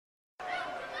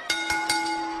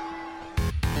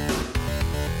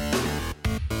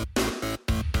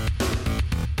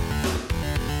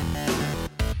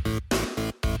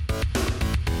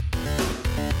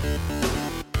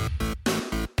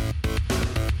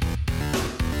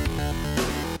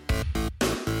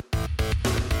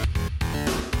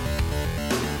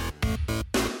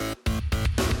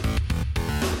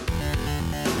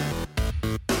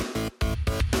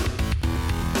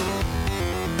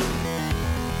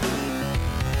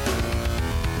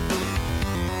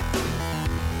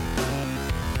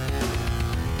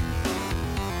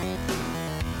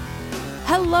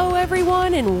Hello,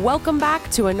 everyone, and welcome back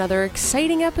to another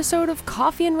exciting episode of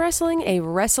Coffee and Wrestling, a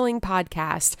wrestling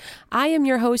podcast. I am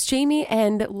your host, Jamie,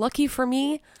 and lucky for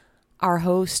me, our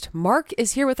host, Mark,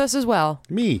 is here with us as well.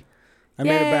 Me. I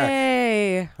made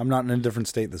it back. I'm not in a different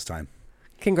state this time.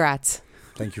 Congrats.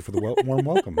 Thank you for the warm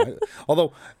welcome.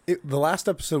 Although the last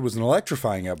episode was an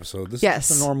electrifying episode, this is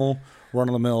just a normal,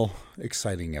 run-of-the-mill,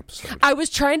 exciting episode. I was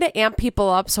trying to amp people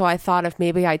up, so I thought if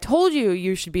maybe I told you,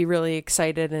 you should be really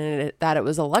excited and that it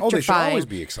was electrifying. Oh, they should always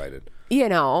be excited. You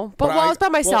know, but I was by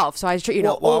myself, so I was,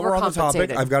 while we're on the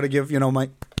topic, I've got to give,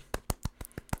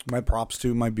 my props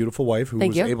to my beautiful wife, who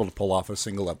was able to pull off a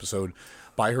single episode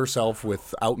by herself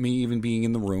without me even being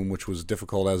in the room, which was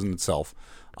difficult as in itself.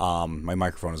 My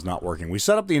microphone is not working. We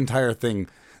set up the entire thing,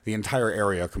 the entire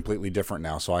area completely different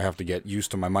now, so I have to get used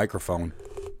to my microphone.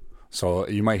 So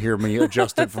you might hear me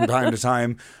adjust it from time to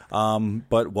time.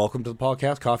 But welcome to the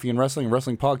podcast, Coffee and Wrestling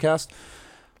Podcast.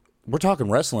 We're talking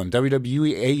wrestling,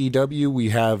 WWE, AEW. We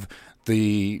have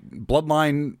the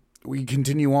Bloodline. We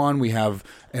continue on. We have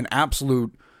an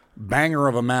absolute banger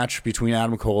of a match between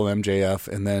Adam Cole and MJF,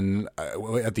 and then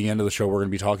at the end of the show, we're going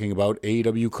to be talking about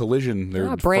AEW Collision.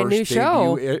 Their brand new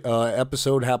show.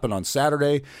 Episode happened on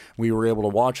Saturday. We were able to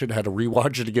watch it. Had to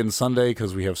rewatch it again Sunday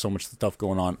because we have so much stuff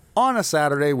going on a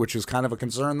Saturday, which is kind of a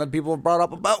concern that people have brought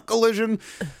up about Collision.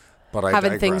 But I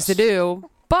having digress. Things to do.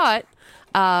 But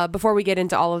before we get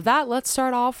into all of that, let's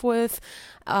start off with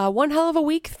one hell of a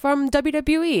week from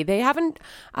WWE. They haven't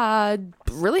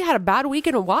really had a bad week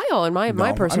in a while, in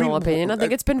my personal opinion. I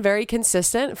think it's been very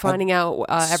consistent, finding out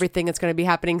everything that's going to be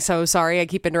happening. So sorry, I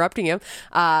keep interrupting you.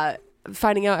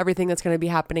 Finding out everything that's going to be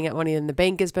happening at Money in the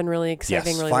Bank has been really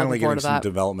exciting. Yes, really finally getting some that.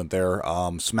 development there.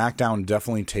 SmackDown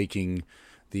definitely taking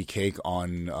the cake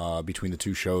on between the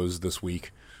two shows this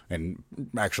week. And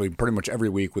actually pretty much every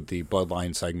week with the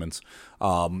Bloodline segments.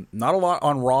 Not a lot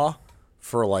on Raw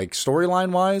for like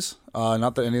storyline wise.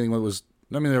 Not that anything that was,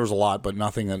 there was a lot, but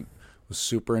nothing that was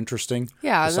super interesting.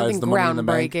 Yeah, nothing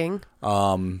groundbreaking.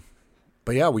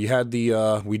 But yeah,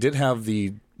 we did have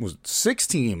the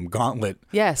 6-team gauntlet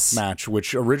match,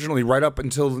 which originally right up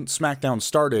until SmackDown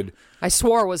started, I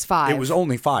swore it was 5. It was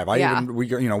only 5. We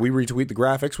retweet the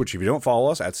graphics, which if you don't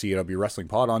follow us at CAW Wrestling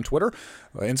Pod on Twitter,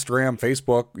 Instagram,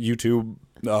 Facebook, YouTube,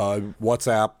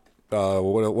 WhatsApp,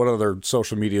 what other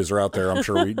social medias are out there? I'm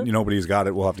sure nobody's got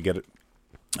it. We'll have to get it.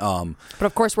 But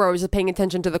of course, we're always paying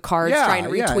attention to the cards, trying to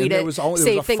retweet it,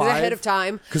 save things ahead of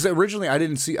time. Because originally I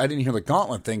didn't hear the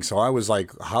gauntlet thing, so I was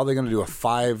like, "How are they going to do a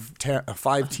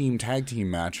 5-team tag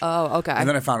team match?" Oh, okay. And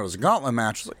then I found it was a gauntlet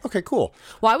match. I was like, "Okay, cool."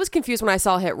 Well, I was confused when I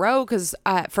saw Hit Row because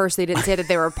at first they didn't say that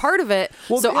they were a part of it,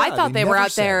 I thought they were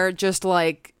out there just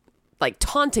like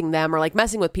taunting them or like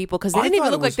messing with people because they didn't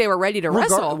even look like they were ready to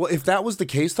wrestle. Well, if that was the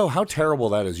case, though, how terrible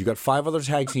that is. You got 5 other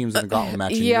tag teams in the gauntlet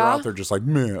match, and you're out there just like,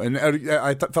 meh. And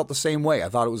I felt the same way. I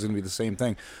thought it was going to be the same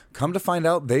thing. Come to find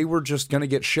out, they were just going to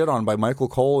get shit on by Michael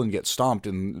Cole and get stomped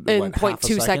in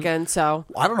 0.2 seconds. So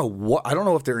I don't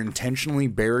know if they're intentionally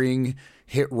burying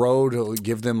Hit Row to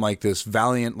give them like this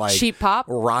valiant sheep pop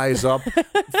rise up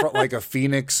like a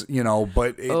phoenix,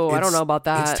 but I don't know about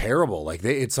that. It's terrible.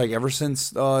 It's like ever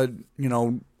since Vince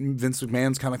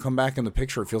McMahon's kind of come back in the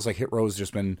picture, it feels like Hit Row's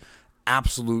just been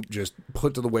absolute just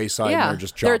put to the wayside. And they're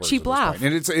just jobbers. They're a cheap laugh.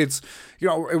 And it's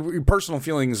personal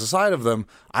feelings aside of them,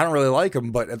 I don't really like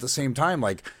them, but at the same time,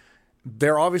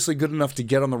 they're obviously good enough to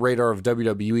get on the radar of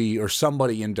WWE or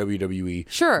somebody in WWE.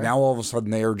 Sure. Now all of a sudden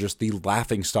they are just the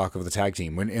laughing stock of the tag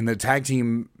team. And the tag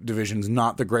team division's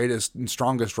not the greatest and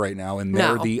strongest right now, and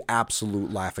they're the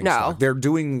absolute laughing stock. They're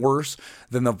doing worse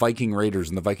than the Viking Raiders,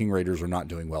 and the Viking Raiders are not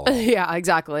doing well at all. Yeah,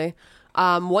 exactly.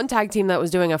 One tag team that was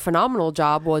doing a phenomenal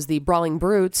job was the Brawling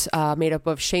Brutes, made up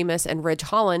of Sheamus and Ridge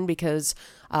Holland, because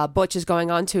Butch is going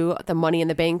on to the Money in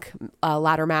the Bank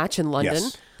ladder match in London.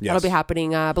 Yes. That'll be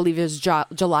happening, I believe it was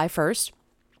July 1st.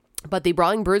 But the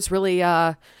Brawling Brutes really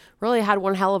had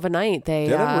one hell of a night. They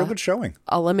had a real good showing.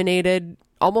 Eliminated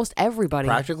almost everybody.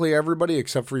 Practically everybody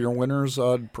except for your winners,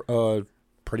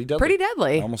 Pretty Deadly. Pretty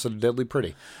Deadly. I almost said Deadly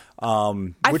Pretty. I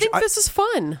think this is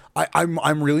fun.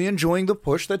 I'm really enjoying the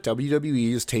push that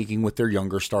WWE is taking with their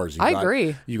younger stars. I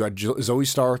agree. You got Zoe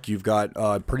Stark. You've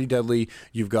got Pretty Deadly.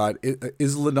 You've got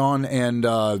Isladon and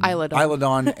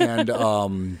Isladon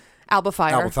and Alba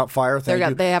Fire. Thank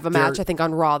you. They have a match, I think,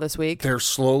 on Raw this week. They're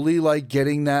slowly like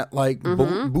getting that like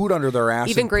boot under their ass.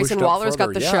 Even Grayson Waller's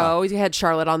got the show. He had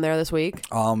Charlotte on there this week.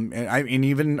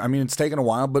 It's taken a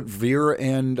while, but Veer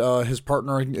and his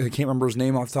partner, I can't remember his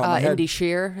name off the top of my head. Indy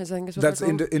Shear, I think is what that's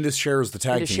Indus Shear is the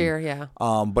tag team. Shear, yeah.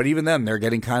 But even then, they're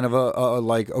getting kind of a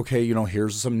like, okay,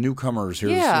 here's some newcomers.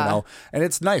 Here's and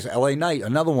it's nice. LA Knight,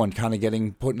 another one, kind of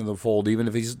getting put into the fold, even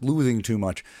if he's losing too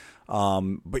much.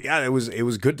 But yeah, it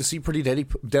was good to see Pretty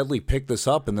Deadly pick this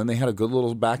up, and then they had a good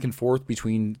little back and forth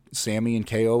between Sammy and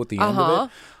KO at the end of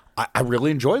it. I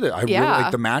really enjoyed it. Really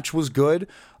like the match was good.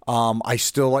 I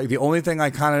still like the only thing I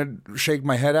kind of shake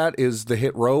my head at is the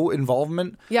Hit Row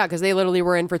involvement. Yeah, because they literally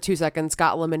were in for 2 seconds,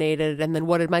 got eliminated, and then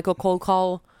what did Michael Cole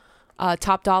call?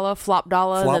 Top dollar, flop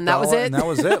dollar, and then that was it. And that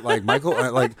was it. Like Michael,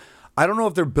 I don't know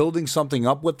if they're building something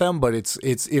up with them, but it's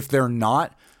if they're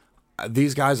not.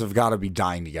 These guys have got to be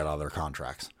dying to get out of their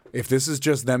contracts. If this is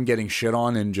just them getting shit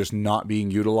on and just not being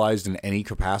utilized in any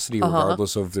capacity,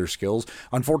 regardless of their skills,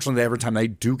 unfortunately, every time they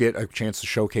do get a chance to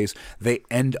showcase, they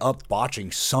end up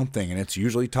botching something, and it's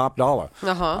usually top dollar.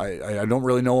 I don't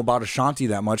really know about Ashanti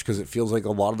that much because it feels like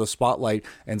a lot of the spotlight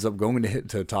ends up going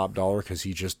to top dollar because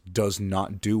he just does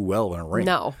not do well in a ring.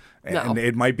 No. And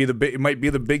it might be the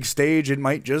big stage. It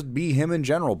might just be him in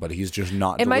general, but he's just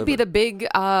not. It might be the big,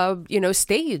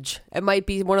 stage. It might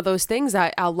be one of those things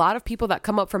that a lot of people that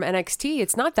come up from NXT,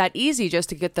 it's not that easy just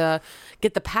to get the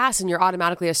pass, and you're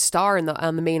automatically a star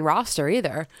on the main roster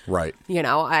either. Right.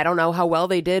 I don't know how well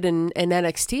they did in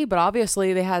NXT, but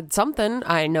obviously they had something.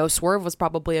 I know Swerve was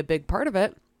probably a big part of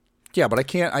it. Yeah, but I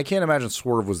can't imagine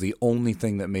Swerve was the only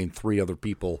thing that made 3 other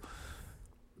people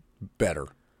better.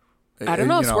 I don't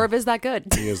know. Swerve is that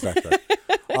good. He is that good.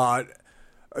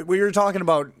 We were talking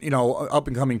about, up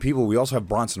and coming people. We also have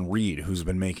Bronson Reed, who's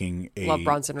been making a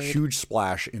huge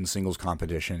splash in singles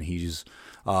competition. He's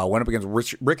went up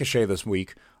against Ricochet this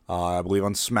week, I believe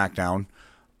on SmackDown,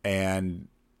 and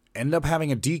ended up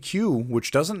having a DQ,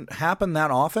 which doesn't happen that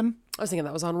often. I was thinking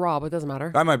that was on Raw, but it doesn't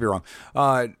matter. I might be wrong.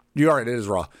 You're right, it is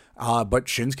Raw. But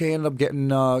Shinsuke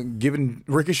ended up giving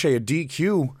Ricochet a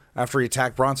DQ after he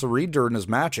attacked Bronson Reed during his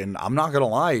match, and I'm not gonna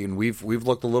lie, and we've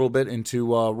looked a little bit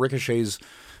into Ricochet's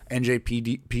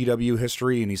NJPW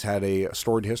history, and he's had a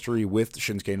storied history with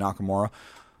Shinsuke Nakamura.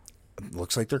 It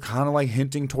looks like they're kind of like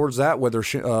hinting towards that, whether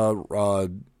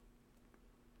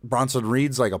Bronson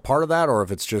Reed's like a part of that, or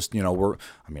if it's just I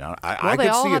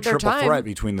could see a triple threat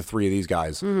between the 3 of these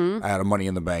guys at a Money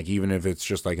in the Bank, even if it's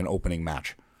just like an opening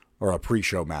match. Or a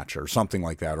pre-show match or something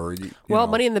like that. Or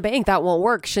Money in the Bank, that won't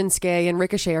work. Shinsuke and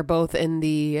Ricochet are both in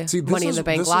the Money in the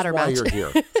Bank ladder match. This is why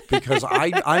you're here. Because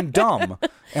I'm dumb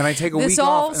and I take a week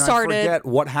off and I forget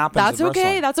what happens. That's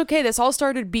okay. That's okay. This all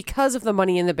started because of the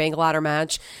Money in the Bank ladder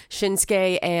match.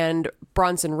 Shinsuke and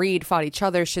Bronson Reed fought each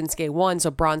other. Shinsuke won,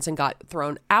 so Bronson got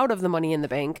thrown out of the Money in the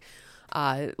Bank.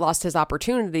 Lost his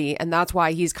opportunity, and that's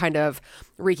why he's kind of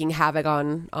wreaking havoc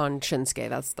on Shinsuke.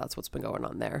 That's what's been going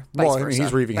on there.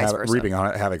 He's wreaking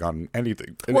havoc on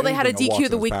anything. Well, they had a DQ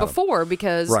the week before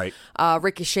because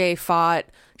Ricochet fought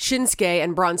Shinsuke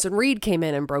and Bronson Reed came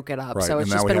in and broke it up. Right. So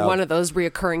it's just been one of those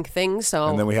reoccurring things. So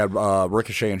and then we had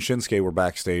Ricochet and Shinsuke were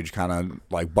backstage kind of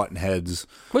like butting heads.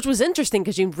 Which was interesting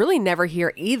because you really never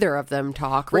hear either of them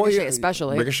talk, Ricochet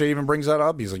especially. Like even brings that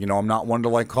up. He's like, I'm not one to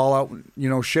like call out,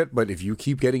 shit, but if you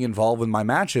keep getting involved in my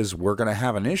matches, we're going to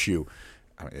have an issue.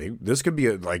 I mean, this could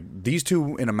be these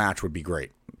 2 in a match would be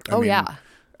great. I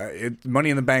mean,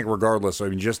 Money in the Bank regardless. I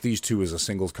mean, just these 2 as a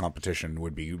singles competition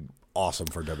would be awesome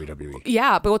for WWE.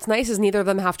 Yeah, but what's nice is neither of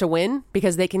them have to win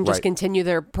because they can just continue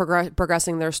their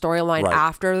progressing their storyline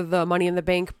after the Money in the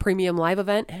Bank premium live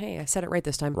event. Hey, I said it right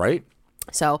this time. Right.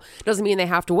 So it doesn't mean they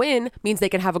have to win. It means they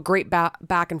can have a great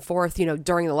back and forth,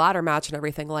 during the ladder match and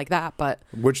everything like that. But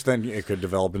which then it could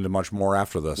develop into much more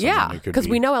after this. Yeah, because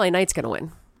we know LA Knight's going to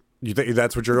win. You think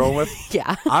that's what you're going with?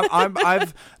 Yeah.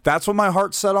 That's what my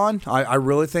heart's set on. I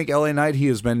really think LA Knight, he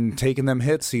has been taking them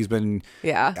hits. He's been,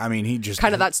 I mean, he just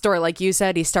kind of that story, like you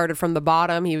said, he started from the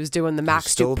bottom. He was doing the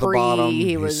Max Dupree.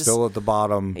 He's still at the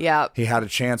bottom. Yeah. He had a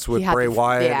chance with Bray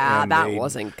Wyatt. Yeah, and that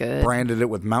wasn't good. Branded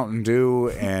it with Mountain Dew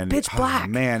and pitch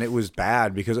black. Man, it was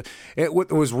bad because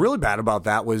what was really bad about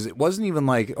that was it wasn't even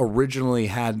like originally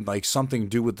had like something to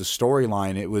do with the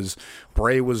storyline. It was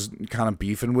Bray was kind of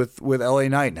beefing with LA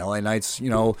Knight, and LA Knight's,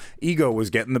 ego was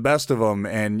getting the best of him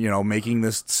and, making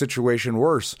this situation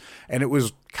worse. And it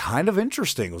was kind of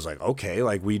interesting. It was like, okay,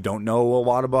 like we don't know a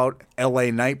lot about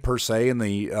LA Knight per se in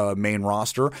the main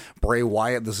roster. Bray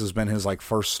Wyatt, this has been his like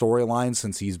first storyline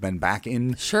since he's been back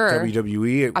in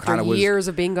WWE. It After years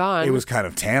of being gone. It was kind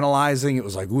of tantalizing. It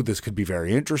was like, ooh, this could be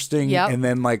very interesting. Yep. And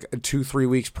then like 2-3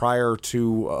 weeks prior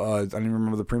to, I don't even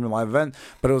remember the premium live event,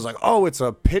 but it was like, oh, it's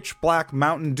a pitch black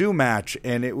Mountain Dew match.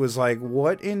 And it was like,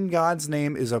 what in God's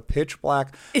name is a pitch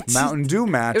black Mountain Dew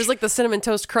match? It was like the Cinnamon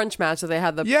Toast Crunch match that they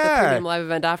had the premium live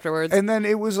event afterwards. And then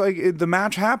it was like the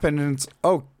match happened and it's,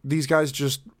 these guys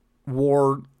just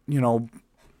wore,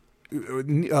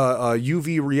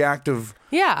 UV reactive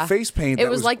face paint. It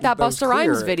was like that Busta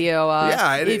Rhymes video.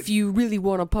 If you really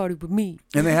want to party with me.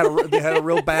 And they had a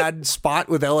real bad spot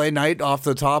with LA Knight off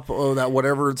the top of that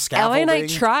whatever scaffolding. LA Knight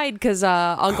tried because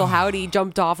Uncle Howdy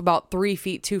jumped off about 3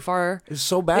 feet too far. It's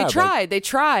so bad. They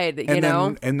tried,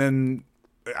 And then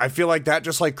I feel like that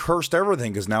just like cursed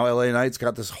everything because now LA Knight's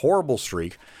got this horrible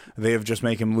streak. They have just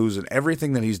make him lose in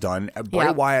everything that he's done. Bray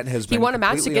Wyatt has been. He won a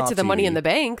match to get to the Money in the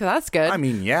Bank. That's good. I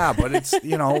mean, yeah, but it's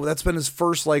that's been his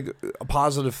first like a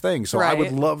positive thing. So I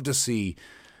would love to see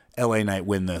LA Knight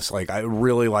win this. Like I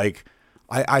really like.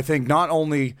 I think not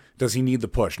only does he need the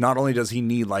push, not only does he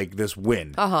need like this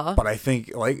win, but I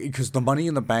think like because the Money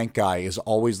in the Bank guy is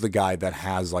always the guy that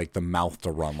has like the mouth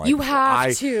to run. Like you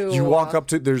have to. You walk up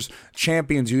to there's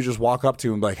champions. You just walk up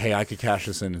to and be like, hey, I could cash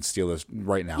this in and steal this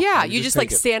right now. Yeah, you just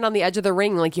like stand on the edge of the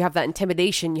ring, like you have that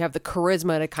intimidation, you have the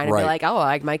charisma to kind of be like, oh,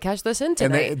 I might cash this in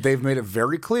tonight. And they've made it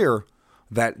very clear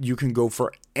that you can go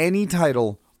for any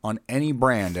title on any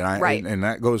brand, and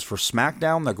that goes for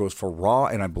SmackDown, that goes for Raw,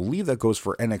 and I believe that goes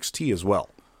for NXT as well.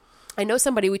 I know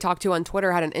somebody we talked to on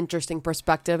Twitter had an interesting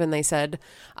perspective, and they said,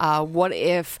 what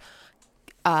if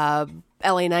LA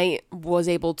Knight was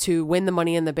able to win the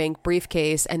Money in the Bank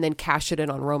briefcase and then cash it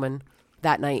in on Roman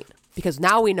that night? Because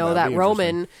now we know that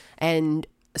Roman and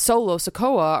Solo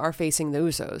Sikoa are facing the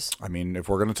Usos. I mean, if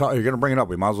we're going to talk, you're going to bring it up,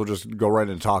 we might as well just go right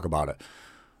in and talk about it.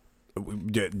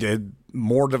 Did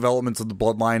more developments of the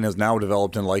Bloodline has now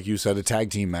developed in, like you said, a tag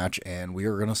team match, and we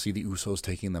are going to see the Usos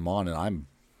taking them on, and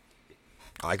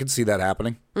I could see that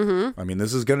happening. Mm-hmm. I mean,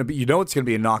 this is going to be, it's going to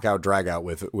be a knockout dragout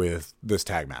with this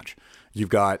tag match. You've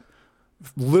got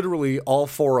literally all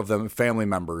 4 of them family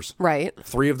members, right?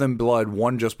 3 of them blood,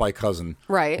 1 just by cousin,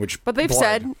 right? But they've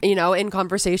said, in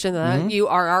conversation that you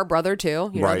are our brother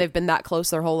too. You know, they've been that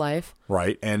close their whole life,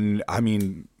 right? And I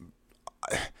mean,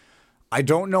 I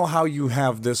don't know how you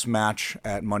have this match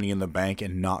at Money in the Bank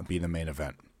and not be the main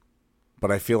event.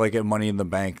 But I feel like at Money in the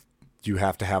Bank, you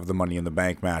have to have the Money in the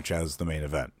Bank match as the main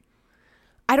event.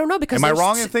 I don't know because... Am I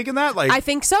wrong in thinking that? I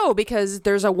think so, because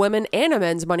there's a women and a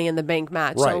men's Money in the Bank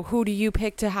match. Right. So who do you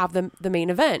pick to have the main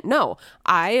event? No,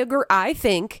 I agree. I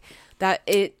think that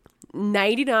it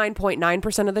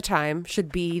 99.9% of the time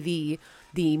should be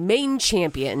the main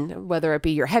champion, whether it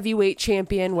be your heavyweight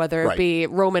champion, whether it be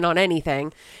Roman on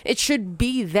anything. It should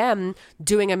be them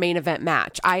doing a main event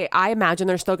match. I imagine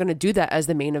they're still going to do that as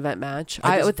the main event match.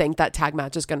 I would think that tag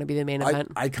match is going to be the main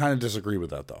event. I kind of disagree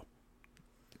with that, though.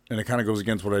 And it kind of goes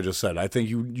against what I just said. I think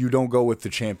you don't go with the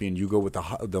champion. You go with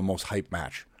the most hype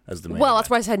match as the main event. That's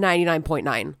why I said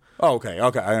 99.9. Oh, okay.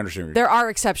 I understand. There are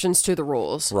exceptions to the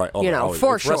rules. Right.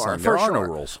 For sure. There are no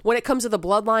rules. When it comes to the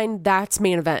Bloodline, that's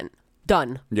main event.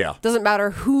 Done. Yeah. Doesn't matter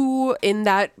who in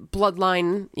that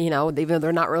bloodline, even though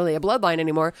they're not really a bloodline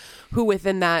anymore, who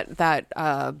within that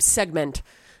segment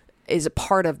is a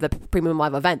part of the premium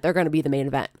live event. They're going to be the main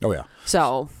event. Oh, yeah.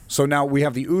 So now we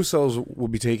have the Usos will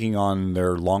be taking on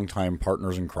their longtime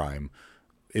partners in crime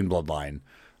in Bloodline.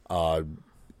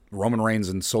 Roman Reigns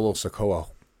and Solo Sikoa.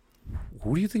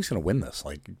 Who do you think's going to win this?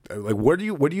 Like what do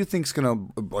you think's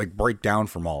going to break down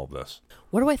from all of this?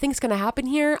 What do I think's going to happen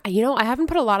here? I haven't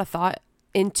put a lot of thought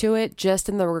into it, just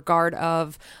in the regard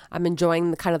of I'm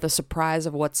enjoying the surprise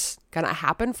of what's going to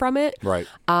happen from it. Right.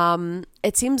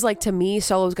 It seems like to me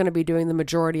Solo's going to be doing the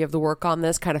majority of the work on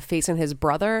this, kind of facing his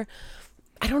brother.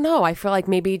 I don't know. I feel like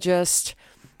maybe just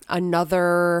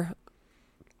another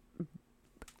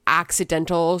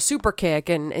accidental super kick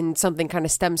and something kind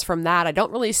of stems from that. I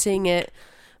don't really seeing it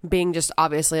being just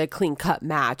obviously a clean cut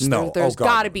match. No, there's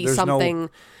got to be something.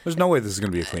 There's no way this is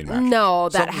going to be a clean match. No,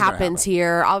 that happens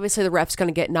here. Obviously, the ref's going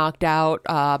to get knocked out.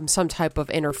 Some type of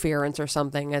interference or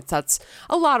something. That's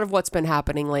a lot of what's been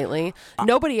happening lately.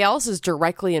 Nobody else is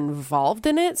directly involved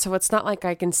in it, so it's not like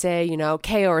I can say,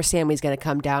 KO or Sammy's going to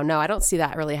come down. No, I don't see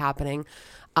that really happening.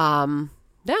 Yeah,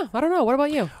 I don't know. What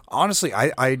about you? Honestly,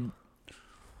 I'm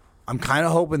kind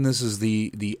of hoping this is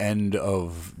the end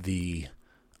of the,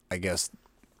 I guess,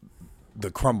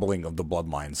 the crumbling of the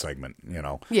Bloodline segment, you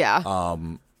know. Yeah.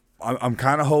 I'm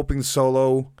kind of hoping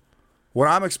Solo. What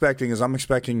I'm expecting is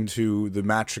the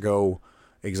match to go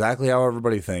exactly how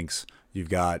everybody thinks. You've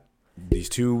got these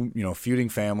two, feuding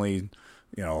family,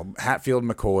 Hatfield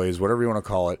McCoys, whatever you want to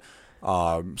call it,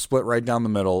 split right down the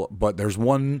middle. But there's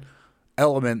one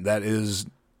element that is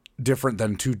different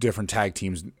than two different tag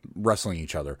teams wrestling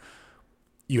each other.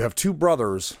 You have two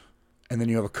brothers, and then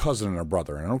you have a cousin and a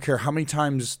brother. And I don't care how many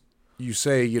times you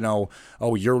say,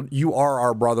 oh, you are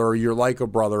our brother, or you're like a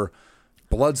brother.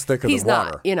 Blood's thicker than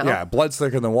water. Yeah, blood's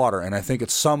thicker than water. And I think at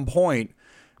some point,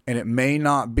 and it may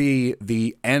not be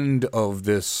the end of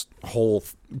this whole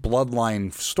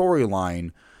Bloodline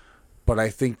storyline, but I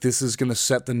think this is going to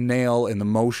set the nail in the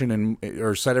motion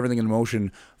or set everything in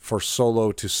motion for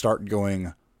Solo to start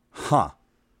going,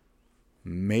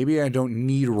 maybe I don't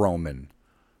need Roman.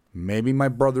 Maybe my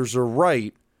brothers are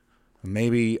right.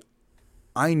 Maybe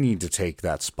I need to take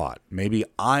that spot. Maybe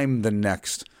I'm the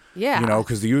next. Yeah.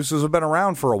 Because the Usos have been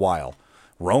around for a while.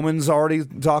 Roman's already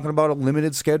talking about a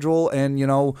limited schedule and,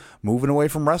 moving away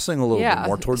from wrestling a little bit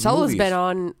more towards Solo's movies. been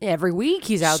on every week.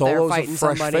 He's out there fighting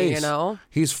somebody,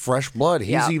 He's fresh blood.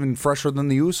 He's even fresher than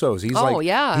the Usos.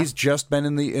 He's he's just been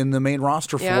in the main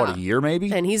roster for a year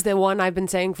maybe? And he's the one I've been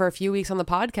saying for a few weeks on the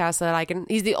podcast that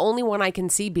he's the only one I can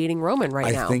see beating Roman now.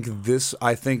 I think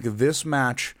this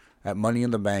match at Money in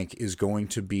the Bank is going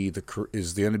to be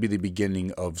the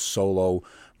beginning of Solo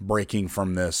breaking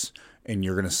from this, and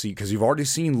you're going to see, because you've already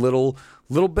seen little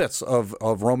bits of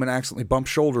Roman accidentally bump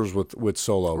shoulders with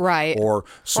Solo, right? Or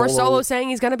Solo saying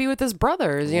he's going to be with his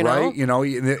brothers, right?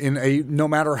 No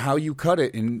matter how you cut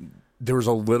it, and there's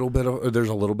a little bit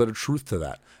of truth to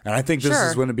that, and I think this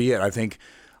is going to be it. I think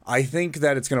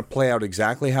that it's going to play out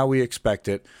exactly how we expect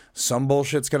it. Some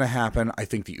bullshit's going to happen. I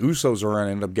think the Usos are going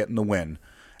to end up getting the win.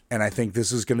 And I think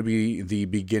this is going to be the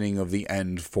beginning of the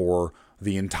end for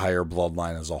the entire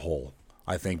Bloodline as a whole.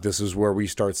 I think this is where we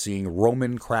start seeing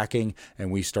Roman cracking,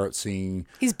 and we start seeing...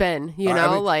 He's been,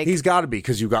 he's got to be,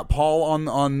 because you got Paul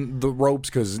on the ropes,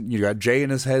 because you got Jay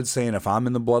in his head saying, if I'm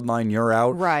in the Bloodline, you're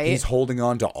out. Right. He's holding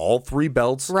on to all three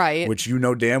belts. Right. Which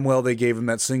damn well they gave him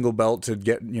that single belt to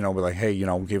get, be like, hey,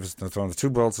 give us the two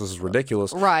belts. This is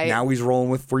ridiculous. Right. Now he's rolling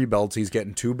with three belts. He's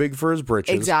getting too big for his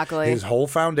britches. Exactly. His whole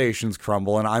foundation's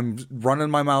crumbling. I'm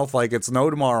running my mouth like it's no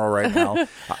tomorrow right now.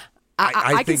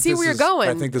 I can see where you're going.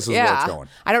 I think this is where it's going.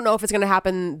 I don't know if it's going to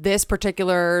happen this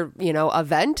particular,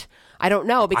 event. I don't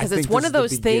know, because it's one of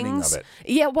those things.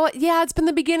 It's been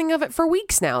the beginning of it for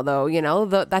weeks now, though.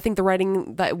 I think the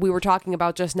writing that we were talking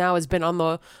about just now has been on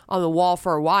the wall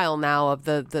for a while now of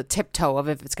the tiptoe of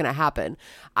if it's going to happen.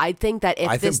 I think that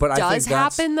if this does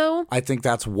happen, though, I think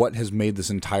that's what has made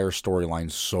this entire storyline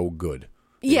so good.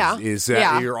 Yeah, is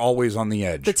that you're always on the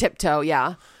edge. The tiptoe,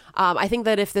 yeah. I think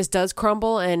that if this does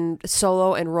crumble and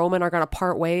Solo and Roman are going to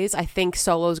part ways, I think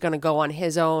Solo's going to go on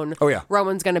his own. Oh, yeah.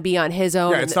 Roman's going to be on his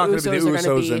own. Yeah, it's not going to be the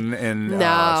Usos and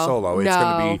Solo. It's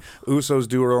going to be Usos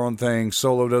do their own thing,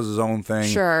 Solo does his own thing.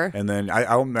 Sure. And then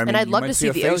I'd love to see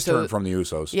a face turn from the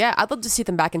Usos. Yeah, I'd love to see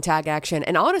them back in tag action.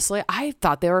 And honestly, I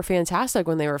thought they were fantastic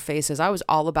when they were faces. I was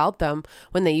all about them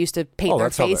when they used to paint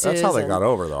their faces. That's how they got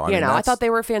over, though. I thought they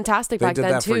were fantastic back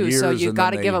then too. So you got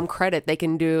to give them credit. They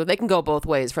can go both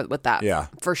ways with that. Yeah.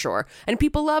 For sure. And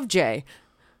people love Jay.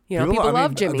 People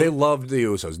love Jimmy. They love the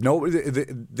Usos. No,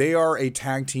 they are a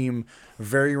tag team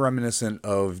very reminiscent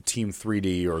of Team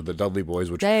 3D or the Dudley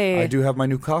Boys, which I do have my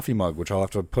new coffee mug, which I'll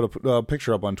have to put a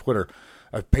picture up on Twitter.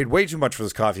 I've paid way too much for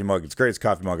this coffee mug. It's the greatest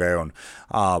coffee mug I own.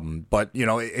 But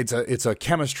it's a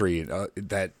chemistry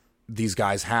that these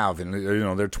guys have, and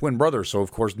they're twin brothers, so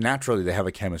of course naturally they have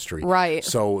a chemistry, right?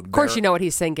 So of course you know what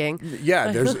he's thinking.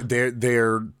 Yeah,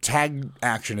 their tag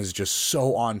action is just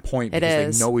so on point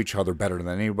because they know each other better than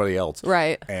anybody else,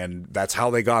 right? And that's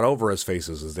how they got over as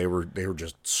faces, is they were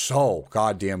just so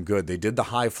goddamn good. They did the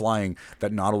high flying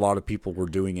that not a lot of people were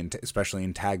doing, especially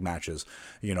in tag matches.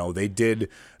 They did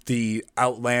the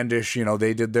outlandish,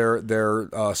 they did their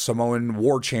Samoan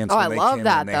war chants. I love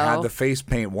that. They had the face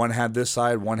paint. One had this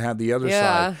side, one had the other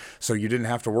side. So you didn't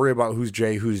have to worry about who's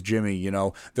Jay, who's Jimmy.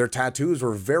 Their tattoos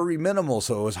were very minimal,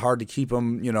 so it was hard to keep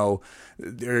them.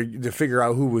 To figure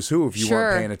out who was who if you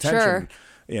weren't paying attention.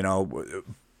 Sure.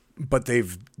 But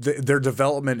their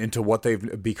development into what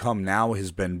they've become now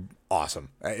has been awesome.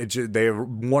 They're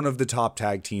one of the top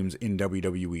tag teams in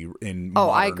WWE in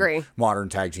I agree. Modern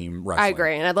tag team wrestling. I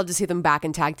agree, and I'd love to see them back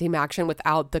in tag team action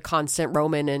without the constant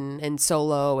Roman and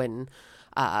Solo and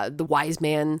the wise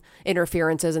man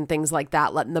interferences and things like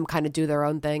that, letting them kind of do their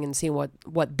own thing and seeing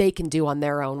what they can do on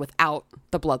their own without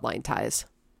the bloodline ties.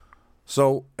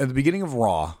 So at the beginning of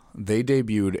Raw, they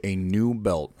debuted a new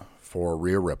belt for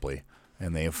Rhea Ripley,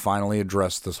 and they have finally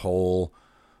addressed this whole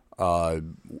Raw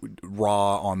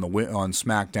on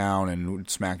SmackDown and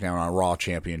SmackDown on Raw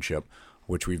championship,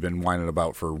 which we've been whining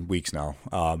about for weeks now.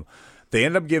 They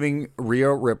end up giving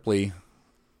Rhea Ripley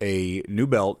a new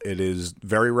belt. It is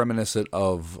very reminiscent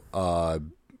of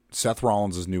Seth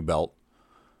Rollins' new belt,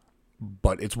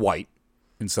 but it's white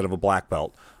instead of a black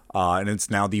belt. And it's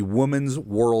now the Women's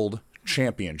World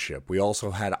Championship. We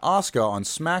also had Asuka on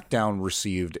SmackDown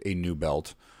received a new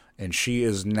belt, and she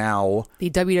is now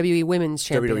the WWE Women's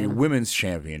Champion. WWE Women's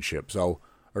Championship,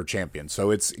 champion.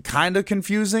 So it's kind of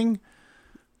confusing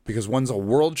because one's a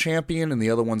world champion and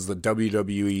the other one's the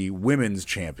WWE Women's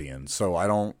Champion. So I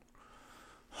don't.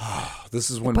 This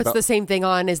is when puts the same thing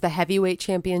on. Is the heavyweight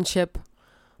championship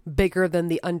bigger than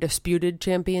the undisputed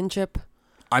championship?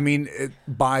 I mean,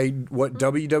 by what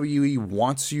WWE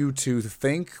wants you to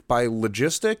think, by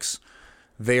logistics,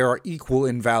 they are equal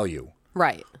in value.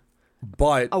 Right.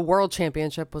 But a world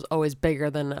championship was always bigger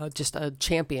than just a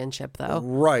championship, though.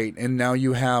 Right. And now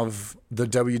you have the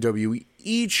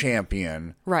WWE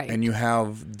champion. Right. And you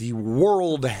have the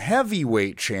world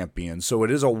heavyweight champion. So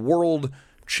it is a world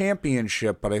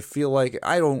championship, but I feel like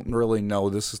I don't really know.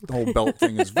 The whole belt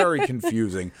thing is very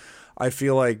confusing. I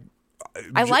feel like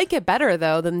I like it better,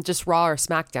 though, than just Raw or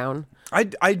SmackDown.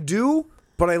 I do,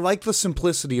 but I like the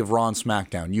simplicity of Raw and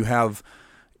SmackDown. You have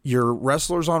your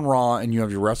wrestlers on Raw and you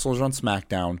have your wrestlers on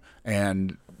SmackDown,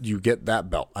 and you get that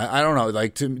belt. I don't know.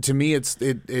 Like to me,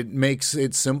 it makes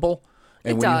it simple.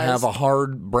 And when you have a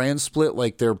hard brand split,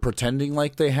 like they're pretending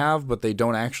like they have, but they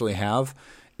don't actually have,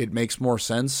 it makes more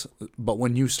sense. But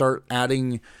when you start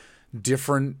adding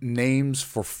different names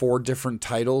for 4 different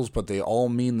titles, but they all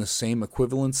mean the same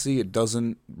equivalency, it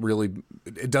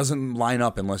doesn't line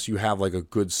up unless you have like a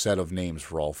good set of names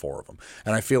for all 4 of them.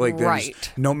 And I feel like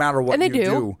no matter what you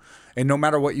do, and no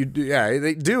matter what you do, yeah,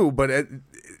 they do, but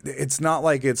it's not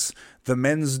like it's the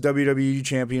men's WWE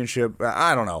championship.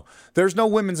 I don't know. There's no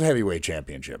women's heavyweight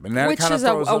championship, and that kind of throws it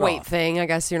off. Which is a weight thing. I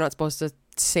guess you're not supposed to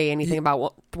say anything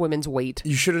about women's weight.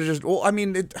 You should have just. Well, I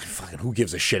mean, fucking who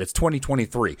gives a shit? It's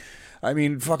 2023. I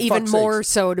mean, even more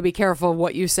so to be careful of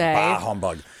what you say.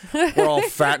 Humbug. We're all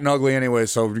fat and ugly anyway,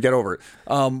 so get over it.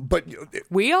 But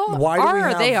we all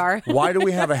are. They are. Why do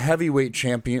we have a heavyweight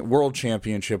world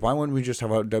championship? Why wouldn't we just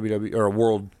have a WWE or a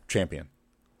world champion?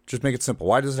 Just make it simple.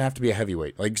 Why does it have to be a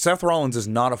heavyweight? Like, Seth Rollins is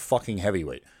not a fucking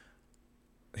heavyweight.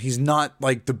 He's not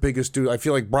like the biggest dude. I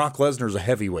feel like Brock Lesnar's a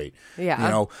heavyweight. Yeah.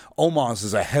 You know, Omos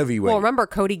is a heavyweight. Well, remember,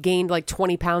 Cody gained like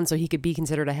 20 pounds so he could be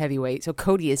considered a heavyweight. So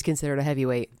Cody is considered a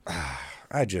heavyweight.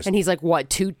 And he's like, what,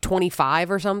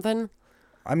 225 or something?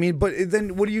 I mean, but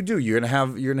then what do? You're gonna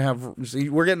have. See,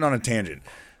 we're getting on a tangent.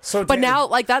 So, but now,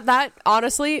 like that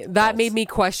honestly, that made me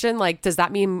question. Like, does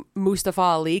that mean Mustafa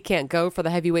Ali can't go for the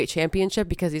heavyweight championship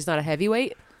because he's not a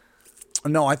heavyweight?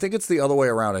 No, I think it's the other way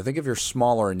around. I think if you're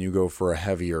smaller and you go for a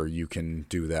heavier, you can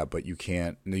do that, but you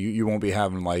can't. You won't be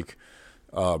having like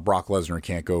Brock Lesnar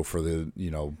can't go for the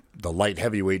light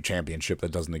heavyweight championship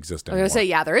that doesn't exist anymore. I was gonna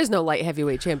say, there is no light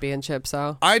heavyweight championship.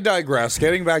 So I digress.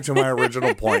 Getting back to my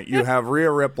original point, you have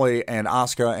Rhea Ripley and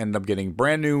Asuka end up getting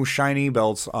brand new shiny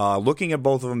belts. Looking at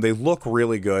both of them, they look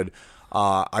really good.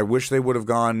 I wish they would have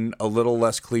gone a little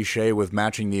less cliche with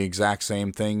matching the exact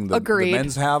same thing the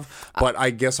men's have, but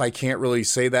I guess I can't really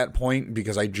say that point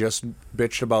because I just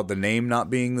bitched about the name not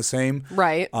being the same.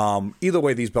 Right. Either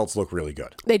way, these belts look really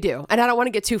good. They do. And I don't want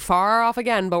to get too far off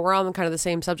again, but we're on kind of the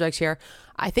same subjects here.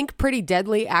 I think Pretty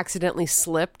Deadly accidentally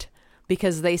slipped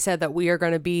because they said that we are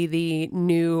going to be the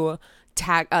new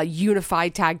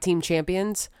unified tag team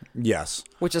champions. Yes.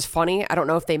 Which is funny. I don't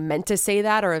know if they meant to say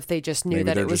that or if they just knew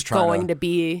that it was going to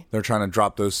be. They're trying to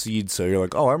drop those seeds so you're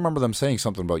like, oh, I remember them saying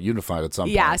something about unified at some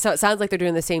point. Yeah, so it sounds like they're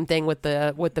doing the same thing with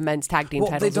the men's tag team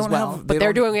titles as well. But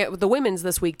they're doing it with the women's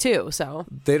this week too, so.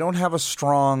 They don't have a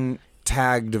strong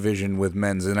tag division with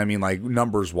men's, and I mean like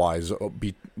numbers wise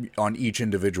on each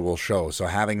individual show, so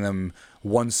having them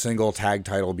one single tag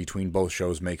title between both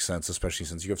shows makes sense, especially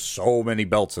since you have so many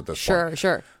belts at this point.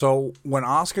 Sure. So when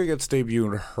Asuka gets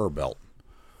debuted her belt,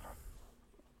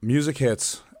 music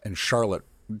hits and Charlotte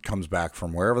comes back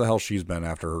from wherever the hell she's been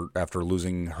after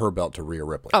losing her belt to Rhea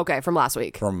Ripley. Okay, from last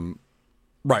week.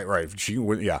 Right. She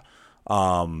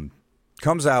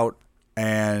comes out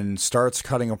and starts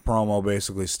cutting a promo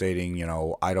basically stating,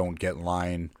 I don't get in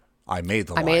line. I made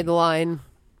the line.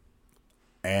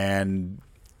 And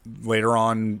later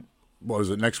on, what was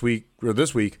it, next week or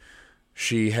this week,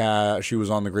 she was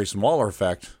on the Grayson Waller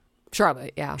effect.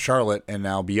 Charlotte, and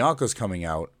now Bianca's coming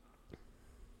out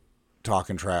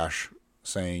talking trash,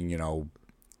 saying, you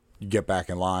get back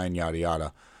in line, yada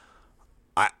yada.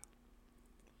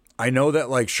 I know that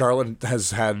like Charlotte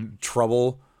has had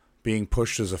trouble being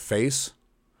pushed as a face,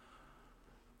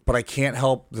 but I can't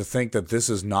help to think that this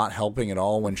is not helping at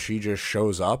all when she just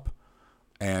shows up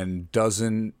and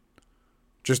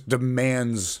just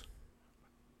demands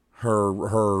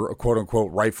her quote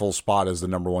unquote rightful spot as the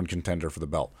number one contender for the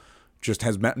belt. Just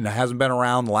hasn't been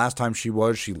around. The last time she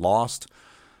lost,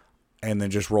 and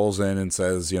then just rolls in and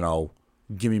says,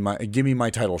 give me my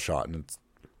title shot. And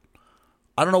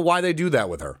I don't know why they do that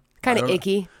with her. Kind of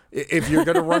icky. If you're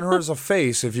going to run her as a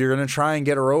face, if you're going to try and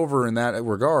get her over in that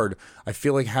regard, I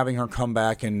feel like having her come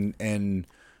back and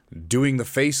doing the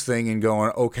face thing and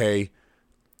going, okay,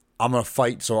 I'm going to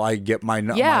fight so I get my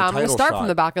title shot. Yeah, I'm going to start from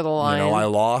the back of the line. I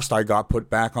lost. I got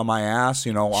put back on my ass.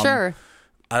 Sure.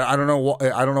 I don't know.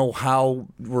 I don't know how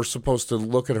we're supposed to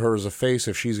look at her as a face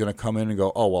if she's going to come in and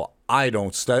go, oh well, I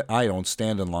don't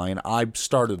stand in line. I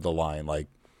started the line. Like,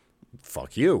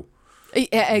 fuck you.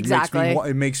 Yeah, exactly.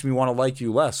 It makes me want to like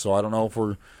you less. So I don't know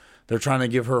if they're trying to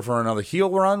give her for another heel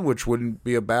run, which wouldn't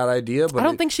be a bad idea. But I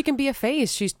don't think she can be a face.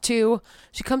 She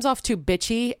comes off too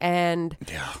bitchy and,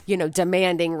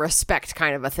 demanding respect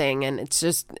kind of a thing. And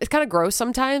it's kind of gross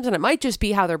sometimes. And it might just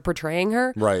be how they're portraying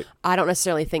her. Right. I don't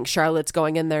necessarily think Charlotte's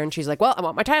going in there and she's like, well, I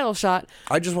want my title shot.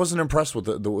 I just wasn't impressed with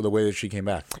the way that she came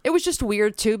back. It was just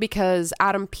weird too, because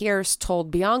Adam Pearce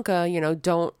told Bianca,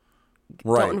 don't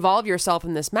involve yourself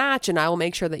in this match and I will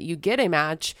make sure that you get a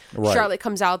match. Right. Charlotte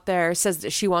comes out there, says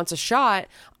that she wants a shot.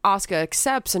 Asuka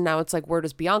accepts, and now it's like, where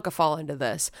does Bianca fall into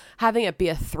this? Having it be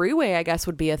a 3-way, I guess,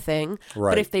 would be a thing.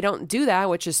 Right. But if they don't do that,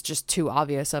 which is just too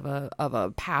obvious of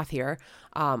a path here,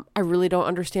 I really don't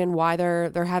understand why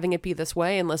they're having it be this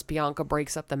way unless Bianca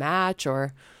breaks up the match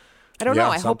or I don't know.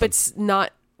 I hope it's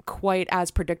not quite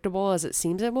as predictable as it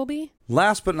seems it will be.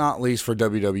 Last but not least for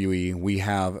WWE, we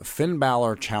have Finn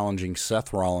Balor challenging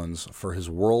Seth Rollins for his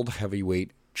World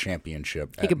Heavyweight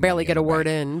Championship. He could barely get a word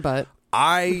in, but...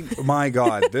 my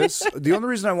God, the only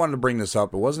reason I wanted to bring this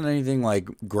up, it wasn't anything like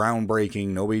groundbreaking.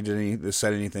 Nobody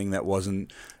said anything that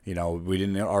wasn't, we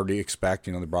didn't already expect.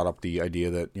 They brought up the idea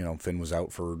that, Finn was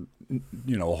out for,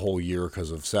 a whole year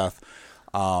because of Seth.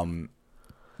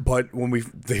 But when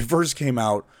they first came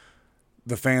out,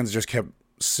 the fans just kept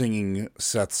singing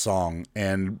Seth's song,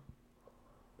 and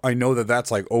I know that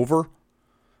that's like over.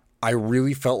 I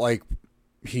really felt like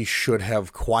he should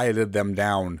have quieted them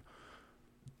down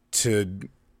to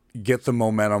get the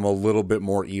momentum a little bit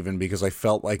more even, because I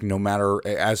felt like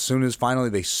as soon as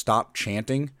finally they stopped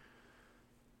chanting,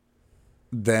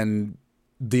 then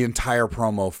the entire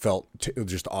promo felt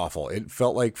just awful. It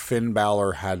felt like Finn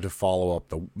Balor had to follow up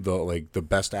the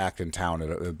best act in town at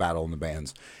a Battle in the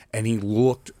Bands, and he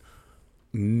looked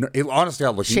honestly, I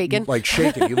looked shaken.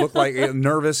 He looked like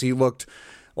nervous. He looked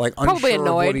like probably unsure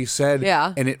annoyed. of what he said.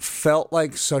 Yeah, and it felt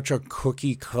like such a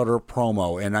cookie cutter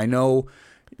promo. And I know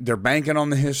they're banking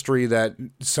on the history that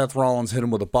Seth Rollins hit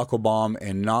him with a buckle bomb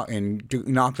and knocked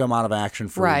him out of action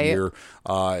for a year.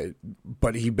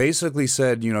 But he basically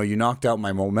said, you knocked out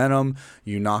my momentum,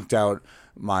 you knocked out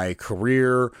my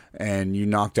career, and you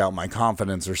knocked out my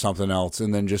confidence or something else,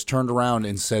 and then just turned around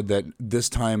and said that this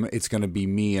time it's going to be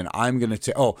me, and I'm going to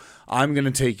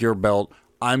take your belt,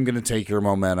 I'm going to take your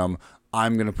momentum,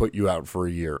 I'm going to put you out for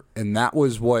a year. And that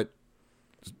was what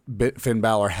Finn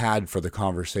Balor had for the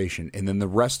conversation. And then the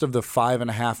rest of the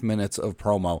 5.5 minutes of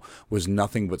promo was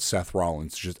nothing but Seth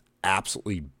Rollins just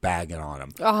absolutely bagging on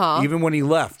him. Even when he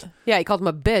left. Yeah, he called him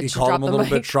a bitch. He called him a little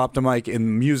bitch, dropped the mic, and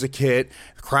the music hit.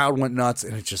 The crowd went nuts,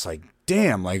 and it's just like,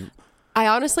 damn. Like, I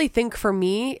honestly think for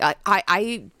me,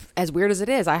 I as weird as it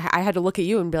is, I had to look at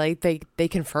you and be like, they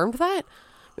confirmed that?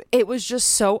 It was just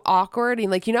so awkward.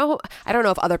 And like, I don't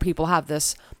know if other people have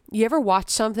this. You ever watch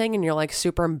something and you're like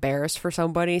super embarrassed for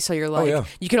somebody, so you're like,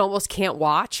 you can almost can't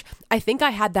watch? I think I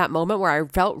had that moment where I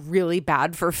felt really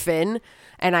bad for Finn,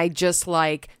 and I just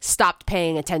like stopped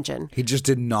paying attention. He just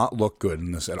did not look good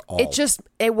in this at all.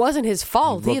 It wasn't his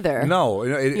fault either. No,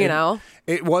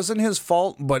 it wasn't his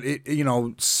fault, but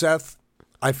Seth,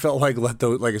 I felt like let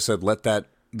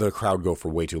the crowd go for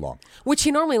way too long. Which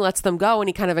he normally lets them go, and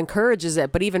he kind of encourages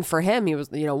it. But even for him, he was,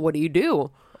 what do you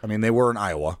do? I mean, they were in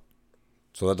Iowa.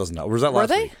 So that doesn't know. Was that last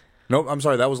week? Nope, I'm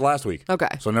sorry. That was last week. Okay.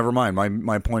 So never mind.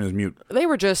 My point is mute. They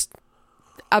were just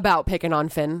about picking on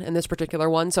Finn in this particular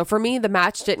one. So for me, the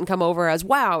match didn't come over as,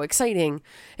 wow, exciting.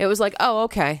 It was like, oh,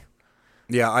 okay.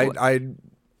 Yeah,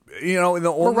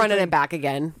 we're running it back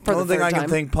again for the third time. The only thing I can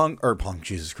think Punk,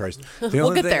 Jesus Christ. The we'll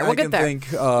only get thing there. We'll I can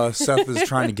think Seth is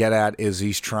trying to get at is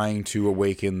he's trying to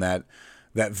awaken that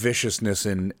viciousness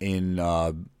in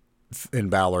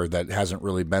Balor that hasn't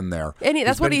really been there. And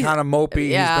that's what he's been kind of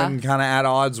mopey. Yeah. He's been kind of at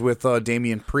odds with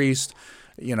Damian Priest.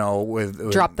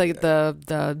 with drop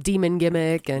the demon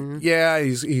gimmick and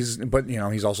but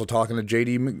he's also talking to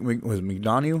JD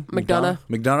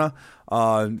McDonough.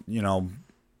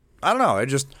 I don't know.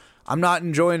 I'm not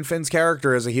enjoying Finn's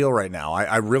character as a heel right now.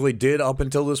 I really did up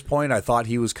until this point. I thought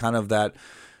he was kind of that.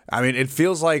 I mean, it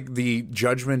feels like the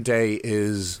Judgment Day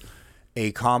is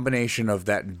a combination of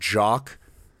that jock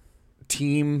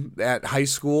team at high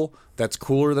school that's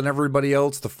cooler than everybody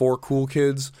else, the 4 cool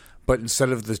kids, but instead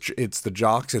of it's the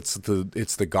jocks, it's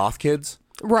the goth kids.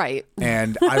 Right.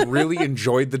 And I really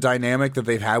enjoyed the dynamic that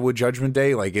they've had with Judgment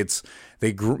Day. Like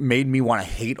they made me want to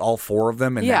hate all 4 of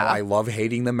them, and now I love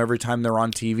hating them every time they're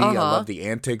on TV. I love the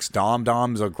antics.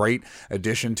 Dom's a great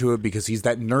addition to it because he's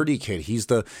that nerdy kid. He's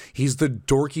the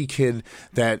dorky kid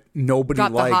that nobody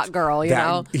got liked. The hot girl, you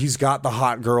know. He's got the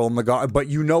hot girl and but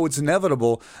it's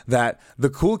inevitable that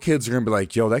the cool kids are gonna be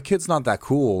like, yo, that kid's not that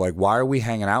cool. Like, why are we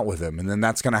hanging out with him? And then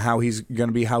that's how he's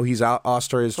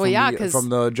ostracized from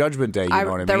the Judgment Day. You know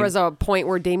what I mean? There was a point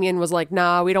where Damian was like,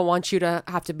 nah, we don't want you to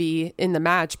have to be in the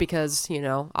match because,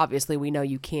 obviously we know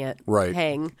you can't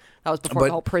hang. That was before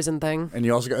the whole prison thing. And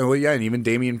you also got, and even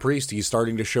Damian Priest, he's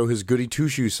starting to show his goody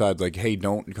two-shoes side. Like, hey,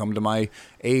 don't come to my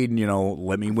aid and,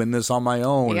 let me win this on my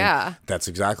own. Yeah. And that's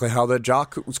exactly how that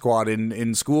jock squad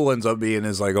in school ends up being,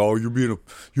 is like, oh, you're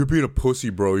being a pussy,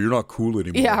 bro. You're not cool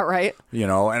anymore. Yeah, right.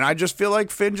 And I just feel like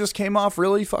Finn just came off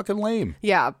really fucking lame.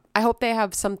 Yeah. I hope they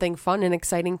have something fun and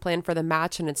exciting planned for the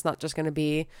match, and it's not just going to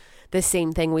be the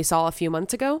same thing we saw a few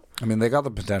months ago. I mean, they got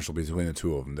the potential between the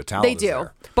 2 of them. The talent they do.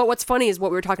 There. But what's funny is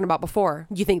what we were talking about before.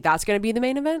 You think that's going to be the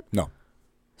main event? No.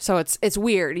 So it's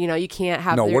weird. You can't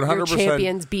have your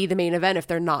champions be the main event if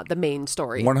they're not the main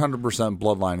story. 100%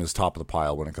 Bloodline is top of the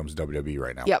pile when it comes to WWE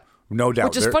right now. Yep. No doubt.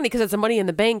 Which is funny because it's a Money in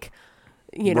the Bank,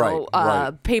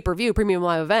 pay-per-view, premium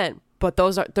live event. But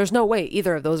there's no way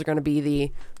either of those are going to be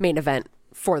the main event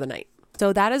for the night.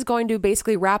 So that is going to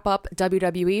basically wrap up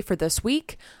WWE for this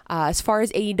week. As far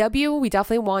as AEW, we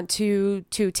definitely want to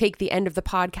take the end of the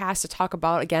podcast to talk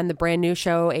about, again, the brand new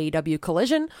show, AEW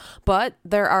Collision. But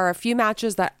there are a few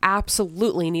matches that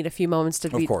absolutely need a few moments to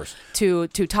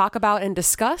talk about and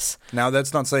discuss. Now,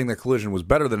 that's not saying that Collision was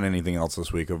better than anything else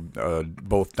this week.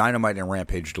 Both Dynamite and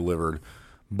Rampage delivered,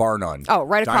 bar none. Oh,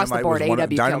 right across the board,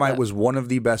 AEW Dynamite was one of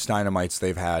the best Dynamites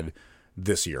they've had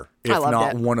this year, if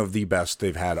not one of the best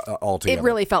they've had altogether. It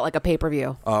really felt like a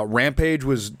pay-per-view. Rampage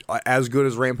was as good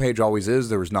as Rampage always is.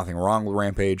 There was nothing wrong with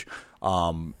Rampage.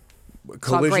 Collision,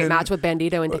 saw a great match with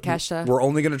Bandito and Takeshita. We're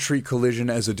only going to treat Collision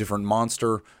as a different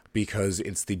monster because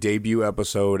it's the debut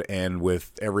episode, and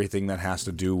with everything that has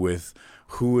to do with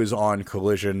who is on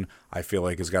Collision, I feel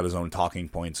like has got his own talking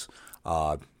points.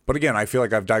 But again, I feel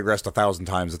like I've digressed 1,000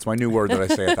 times. It's my new word that I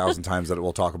say 1,000 times that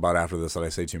we'll talk about after this that I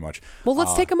say too much. Well,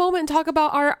 let's take a moment and talk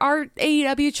about our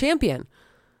AEW champion,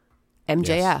 MJF.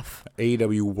 Yes.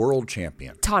 AEW World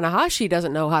Champion. Tanahashi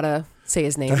doesn't know how to say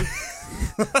his name.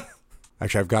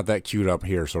 Actually, I've got that queued up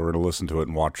here, so we're going to listen to it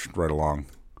and watch right along.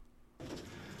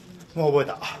 He's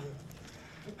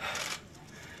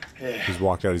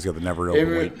walked out. He's got the Never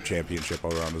Openweight Championship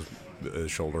around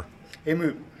his shoulder.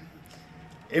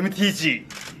 MTG.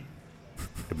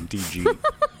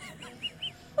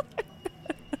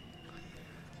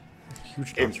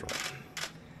 Huge nostril.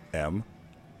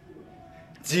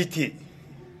 GT.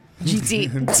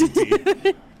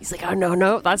 He's like, oh,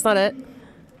 no, that's not it.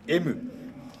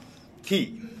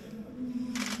 T.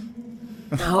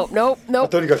 Nope.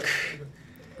 とにかく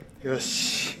よ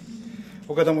し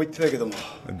岡田も言ってたけども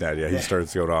he started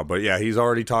to go on. But yeah, he's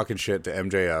already talking shit to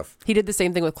MJF. He did the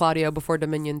same thing with Claudio before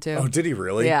Dominion, too. Oh, did he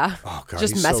really? Yeah. Oh, God,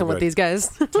 just messing with these guys.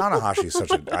 Tanahashi is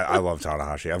such a... I love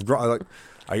Tanahashi.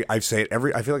 I say it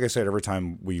I feel like I say it every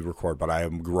time we record, but I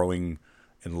am growing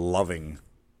and loving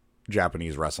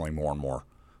Japanese wrestling more and more.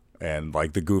 And,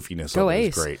 like, the goofiness of it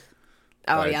is great.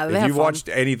 Oh, yeah, if you've watched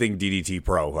anything DDT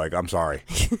Pro, I'm sorry.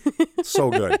 So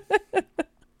good.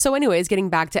 So anyways, getting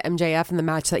back to MJF and the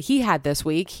match that he had this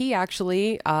week, he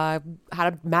actually had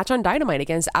a match on Dynamite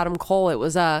against Adam Cole. It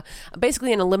was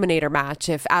basically an eliminator match.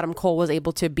 If Adam Cole was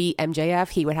able to beat MJF,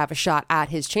 he would have a shot at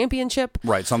his championship.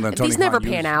 Right, something These never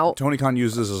pan out. Tony Khan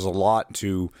uses this a lot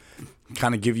to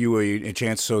kind of give you a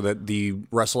chance so that the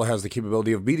wrestler has the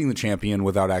capability of beating the champion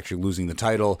without actually losing the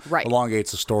title. Right.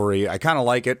 Elongates the story. I kind of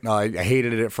like it. I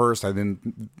hated it at first. I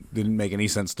didn't make any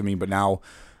sense to me, but now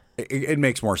it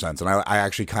makes more sense, and I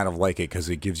actually kind of like it because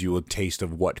it gives you a taste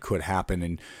of what could happen.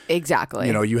 And exactly,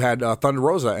 you had Thunder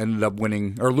Rosa ended up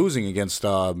winning or losing against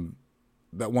that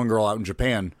one girl out in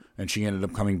Japan, and she ended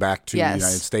up coming back to the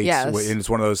United States. Yes. And it's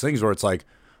one of those things where it's like,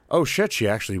 oh shit, she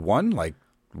actually won. Like,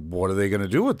 what are they going to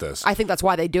do with this? I think that's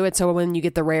why they do it. So when you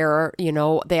get the rare,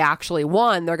 they actually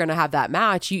won, they're going to have that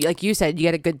match. Like you said, you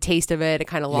get a good taste of it. It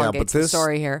kind of elongates the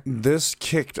story here. This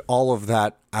kicked all of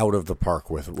that out of the park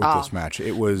with this match.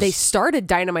 It was. They started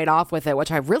Dynamite off with it,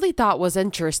 which I really thought was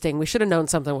interesting. We should have known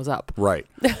something was up. Right.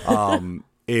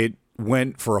 It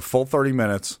went for a full 30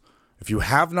 minutes. If you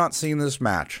have not seen this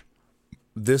match,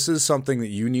 this is something that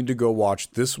you need to go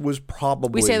watch. This was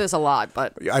probably... We say this a lot,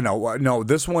 but... I know. No,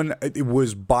 this one, it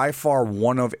was by far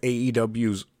one of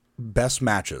AEW's best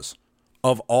matches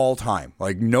of all time.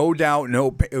 Like, no doubt,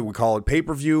 we call it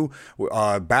pay-per-view,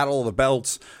 Battle of the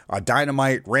Belts,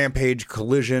 Dynamite, Rampage,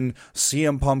 Collision,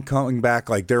 CM Punk coming back.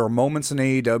 Like, there are moments in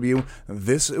AEW.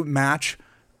 This match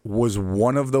was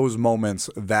one of those moments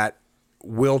that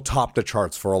will top the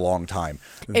charts for a long time.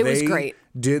 It was great.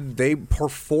 They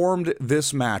performed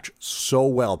this match so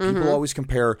well. People always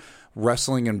compare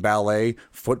wrestling and ballet,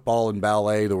 football and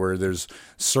ballet, where there's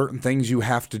certain things you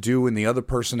have to do and the other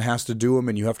person has to do them,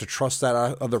 and you have to trust that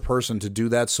other person to do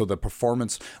that so the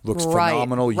performance looks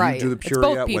phenomenal. You do the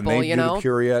pirouette when they do the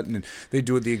pirouette, and they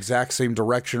do it the exact same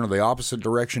direction or the opposite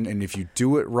direction, and if you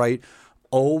do it right,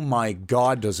 oh my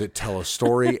God, does it tell a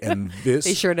story? And this...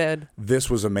 They sure did. This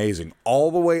was amazing. All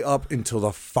the way up until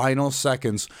the final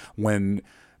seconds when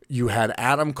you had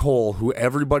Adam Cole, who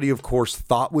everybody, of course,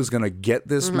 thought was going to get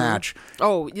this match.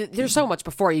 Oh, there's so much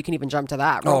before you can even jump to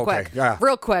that. Real quick. Yeah.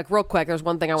 Real quick. There's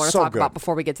one thing I want to talk about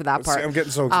before we get to that part. I'm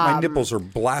getting my nipples are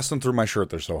blasting through my shirt.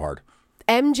 They're so hard.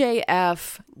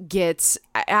 MJF gets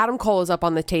Adam Cole is up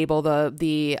on the table, the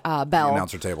bell, the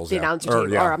announcer tables, the announcer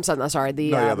table, or I'm sorry,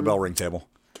 the bell ring table,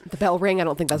 the bell ring. I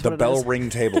don't think that's the what it is. bell ring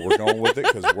table. We're going with it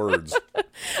because words.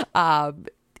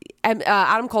 And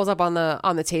Adam Cole's up on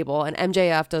the table, and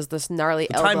MJF does this gnarly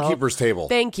elbow. Timekeeper's table.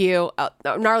 Thank you.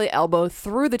 Gnarly elbow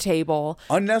through the table.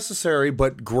 Unnecessary,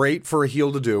 but great for a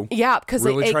heel to do. Yeah, because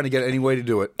really trying to get any way to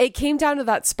do it. It came down to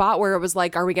that spot where it was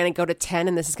like, are we going to go to 10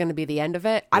 and this is going to be the end of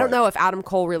it? I don't know if Adam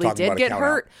Cole really did get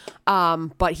hurt,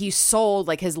 but he sold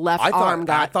like his left arm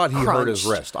got I thought he crunched. hurt his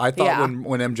wrist. I thought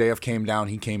when MJF came down,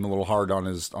 he came a little hard on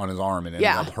his arm and ended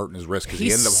up hurting his wrist because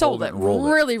he ended up sold holding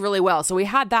it really, really well. So we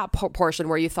had that portion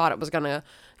where you thought it was going to,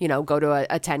 go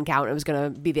to a 10 count. It was going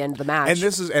to be the end of the match.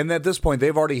 And at this point,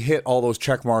 they've already hit all those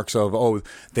check marks of,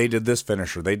 they did this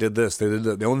finisher, they did this, they did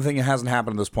that. The only thing that hasn't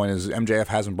happened at this point is MJF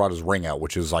hasn't brought his ring out,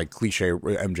 which is like cliche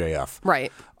MJF.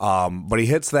 Right. But he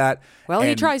hits that. Well,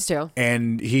 he tries to.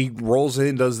 And he rolls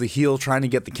in, does the heel, trying to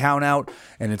get the count out,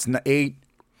 and it's 8.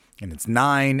 And it's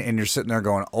 9, and you're sitting there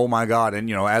going, oh my God.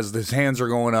 And, as his hands are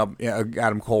going up,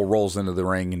 Adam Cole rolls into the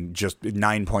ring and just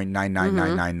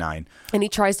 9.99999. And he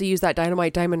tries to use that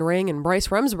Dynamite Diamond ring, and Bryce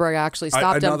Remsburg actually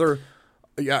stopped him.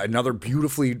 Yeah, another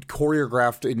beautifully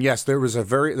choreographed, and yes, there was a lot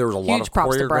of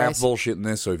choreographed bullshit in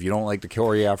this. So if you don't like the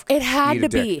choreographed, it had to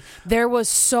be. There was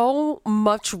so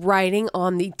much writing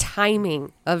on the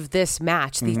timing of this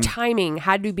match. The timing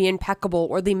had to be impeccable,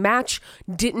 or the match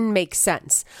didn't make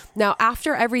sense. Now,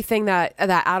 after everything that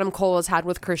Adam Cole has had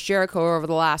with Chris Jericho over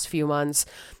the last few months,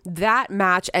 that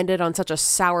match ended on such a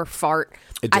sour fart.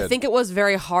 I think it was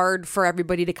very hard for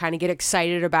everybody to kind of get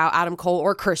excited about Adam Cole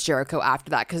or Chris Jericho after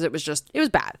that, because it was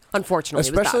bad, unfortunately.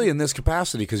 Especially in this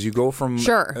capacity, because you go from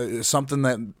something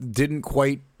that didn't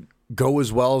quite go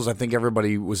as well as I think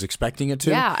everybody was expecting it to.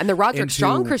 Yeah, and the Roderick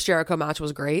Strong Chris Jericho match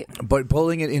was great. But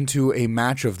pulling it into a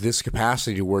match of this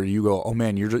capacity where you go, oh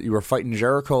man, you were fighting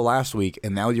Jericho last week,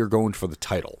 and now you're going for the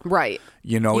title. Right.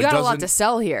 You got a lot to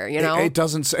sell here, It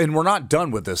doesn't, and we're not done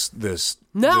with this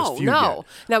No. yet.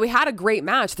 Now, we had a great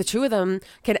match. The two of them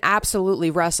can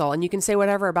absolutely wrestle, and you can say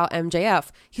whatever about MJF.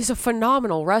 He's a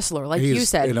phenomenal wrestler, like you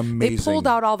said. An amazing they pulled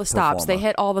out all the stops. performer. They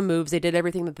hit all the moves. They did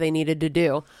everything that they needed to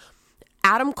do.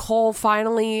 Adam Cole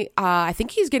finally, I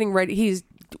think he's getting ready. He's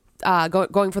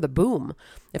going for the boom,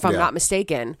 if I'm not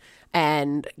mistaken,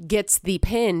 and gets the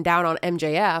pin down on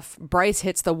MJF. Bryce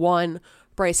hits the 1.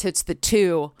 Bryce hits the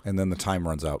 2. And then the time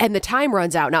runs out.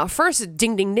 Now, at first,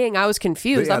 ding, ding, ding, I was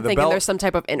confused. I'm thinking there's some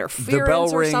type of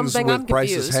interference or something. With I'm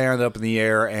confused. Bryce's hand up in the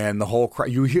air, and the whole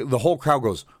crowd, you hear the whole crowd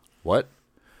goes, what?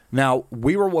 Now, when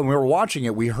we were watching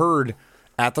it, we heard...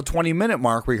 At the 20-minute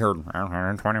mark, we heard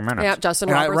 20 minutes. Yeah, Justin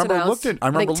Roberts announced. I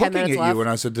remember looking at you, and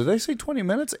I said, "Did they say 20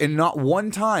 minutes?" And not one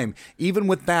time, even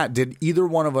with that, did either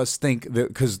one of us think that,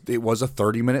 because it was a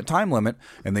 30-minute time limit,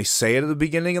 and they say it at the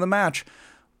beginning of the match.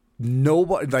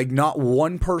 Nobody, like not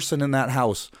one person in that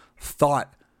house,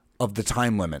 thought, of the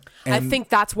time limit. And I think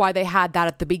that's why they had that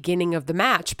at the beginning of the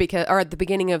match, or at the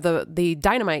beginning of the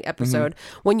Dynamite episode.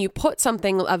 When you put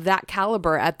something of that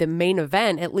caliber at the main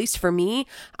event, at least for me,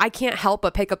 I can't help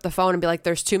but pick up the phone and be like,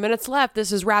 there's 2 minutes left.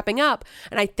 This is wrapping up.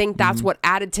 And I think that's what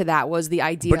added to that was the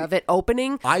idea of it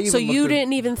opening. So you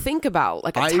didn't even think about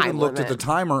like a time limit. I even looked at the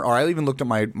timer, or I even looked at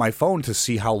my phone to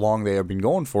see how long they have been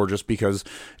going for, just because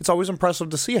it's always impressive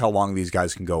to see how long these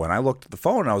guys can go. And I looked at the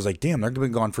phone and I was like, damn, they're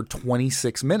been gone for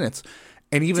 26 minutes.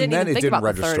 And even then it didn't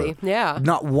register. Yeah.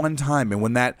 Not one time. And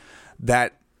when that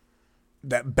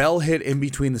bell hit in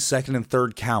between the second and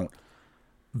third count,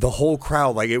 the whole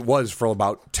crowd, like it was for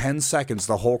about 10 seconds,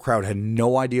 the whole crowd had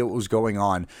no idea what was going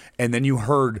on. And then you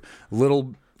heard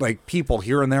little like people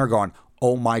here and there going,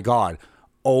 oh my God,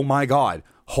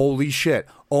 holy shit,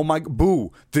 oh my,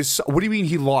 boo, this, what do you mean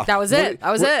he lost? That was it.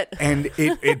 And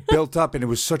it built up, and it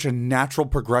was such a natural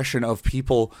progression of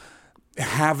people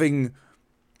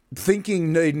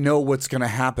thinking they know what's going to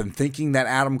happen, thinking that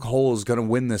Adam Cole is going to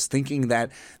win this, thinking that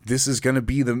this is going to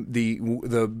be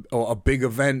a big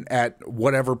event at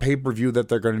whatever pay-per-view that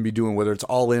they're going to be doing, whether it's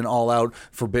All In, All Out,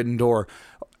 Forbidden Door.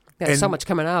 There's so much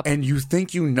coming up. And you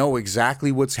think you know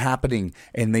exactly what's happening,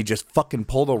 and they just fucking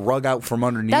pull the rug out from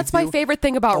underneath you. That's my favorite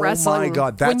thing about wrestling. Oh my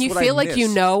God, that's when you feel like you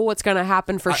know what's going to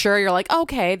happen for sure, you're like,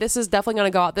 okay, this is definitely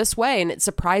going to go out this way, and it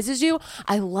surprises you.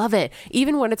 I love it.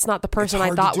 Even when it's not the person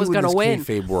I thought was going to win.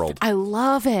 Kayfabe world. I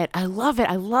love it. I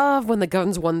love when the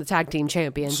Guns won the tag team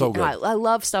champions. So good. I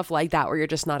love stuff like that where you're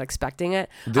just not expecting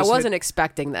it. I wasn't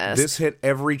expecting this. This hit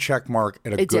every check mark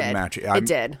at a good match. It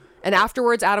did. And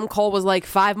afterwards, Adam Cole was like,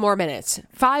 5 more minutes.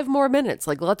 5 more minutes.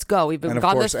 Like, let's go. We've been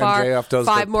gone this far. MJF does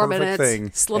 5 more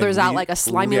minutes. Slithers out like a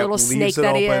slimy little snake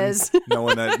that he is.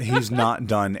 Knowing that he's not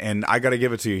done. And I got to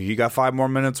give it to you. You got 5 more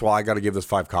minutes? Well, I got to give this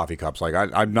 5 coffee cups. Like,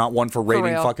 I'm not one for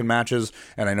rating fucking matches.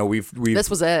 And I know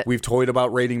this was it. We've toyed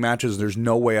about rating matches. There's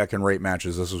no way I can rate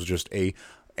matches. This was just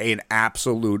an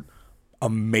absolute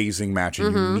amazing match.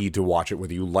 And you need to watch it,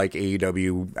 whether you like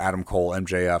AEW, Adam Cole,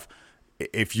 MJF.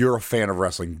 If you're a fan of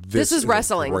wrestling, this is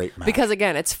wrestling. A great match. Because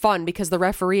again, it's fun because the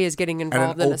referee is getting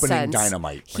involved in a sense.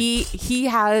 Dynamite. He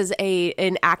has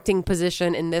an acting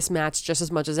position in this match just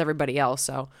as much as everybody else.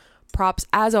 So props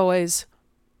as always.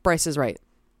 Bryce is right.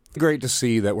 Great to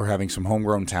see that we're having some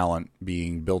homegrown talent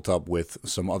being built up with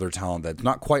some other talent that's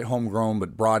not quite homegrown,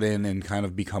 but brought in and kind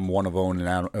of become one of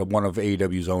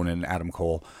AEW's own in Adam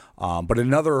Cole. But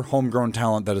another homegrown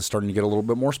talent that is starting to get a little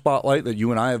bit more spotlight that you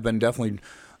and I have been definitely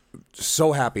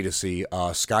so happy to see.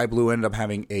 Sky Blue ended up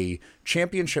having a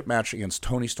championship match against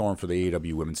Toni Storm for the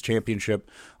AEW Women's Championship.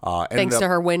 Thanks to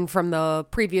her win from the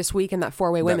previous week in that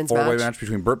four-way women's match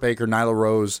between Britt Baker, Nyla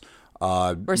Rose,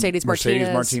 Mercedes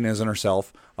Martinez and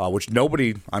herself, which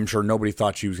I'm sure nobody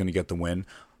thought she was going to get the win.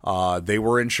 They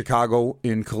were in Chicago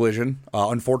in Collision.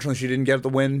 Unfortunately, she didn't get the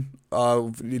win.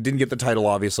 Didn't get the title,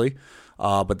 obviously,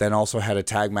 but then also had a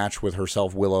tag match with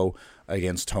herself, Willow,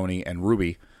 against Toni and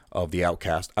Ruby of the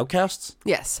Outcasts?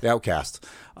 Yes. The Outcasts.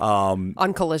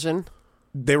 On Collision.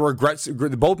 They were great.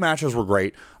 Both matches were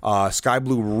great. Sky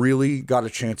Blue really got a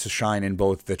chance to shine in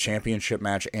both the championship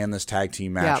match and this tag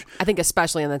team match. Yeah, I think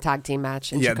especially in the tag team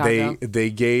match in Chicago.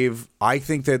 I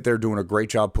think that they're doing a great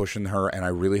job pushing her, and I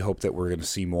really hope that we're going to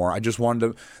see more. I just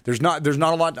wanted to. There's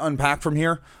not a lot to unpack from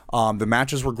here. The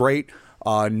matches were great.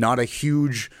 Not a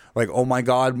huge, like, oh my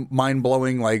God,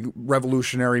 mind-blowing, like,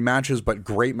 revolutionary matches, but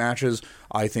great matches.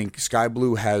 I think Sky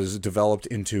Blue has developed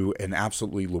into an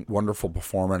absolutely wonderful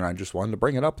performer, and I just wanted to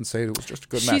bring it up and say it was just a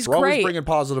good match. We're always bringing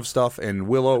positive stuff, and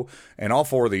Willow and all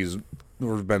 4 of these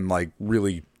have been, like,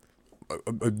 really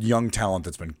a young talent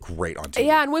that's been great on TV.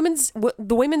 Yeah, and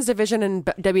the women's division in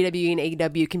WWE and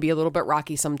AEW can be a little bit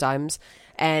rocky sometimes,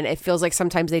 and it feels like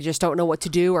sometimes they just don't know what to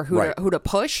do or who to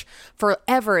push.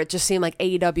 Forever, it just seemed like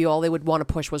AEW, all they wowould want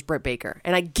to push was Britt Baker,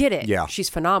 and I get it. Yeah, she's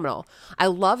phenomenal. I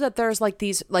love that there's like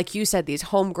these, like you said, these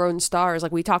homegrown stars.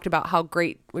 Like we were talking about how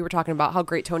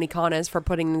great Tony Khan is for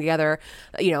putting together,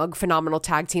 a phenomenal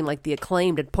tag team like the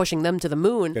Acclaimed and pushing them to the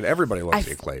moon. And everybody loves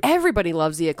the Acclaimed. Everybody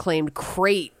loves the Acclaimed.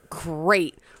 Great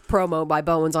promo by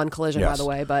Bowens on Collision, by the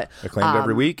way. But Acclaimed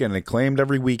every week and Acclaimed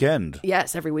every weekend.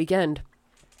 Yes, every weekend.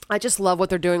 I just love what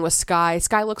they're doing with Sky.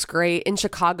 Sky looks great. In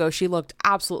Chicago, she looked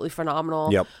absolutely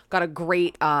phenomenal. Yep. Got a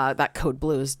great, that code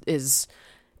blue is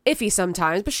iffy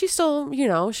sometimes, but she's still,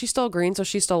 she's still green, so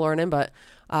she's still learning. But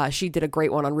she did a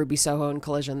great one on Ruby Soho and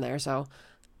Collision there. So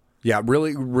Yeah,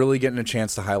 really, really getting a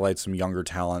chance to highlight some younger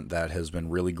talent that has been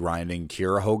really grinding.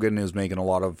 Kiera Hogan is making a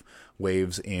lot of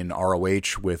waves in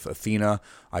ROH with Athena.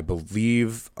 I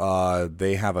believe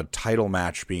they have a title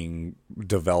match being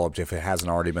developed if it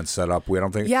hasn't already been set up. We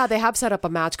don't think. Yeah, they have set up a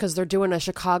match because they're doing a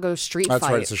Chicago street fight.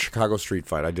 That's right. It's a Chicago street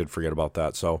fight. I did forget about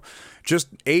that. So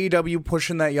just AEW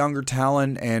pushing that younger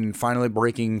talent and finally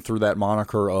breaking through that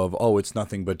moniker of, oh, it's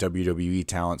nothing but WWE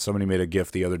talent. Somebody made a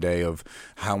GIF the other day of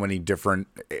how many different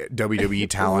WWE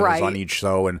talent is on each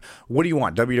show. And what do you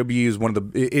want? WWE is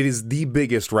it is the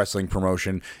biggest wrestling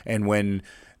promotion. And when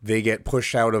they get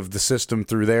pushed out of the system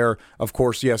through there, of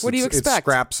course, yes, it's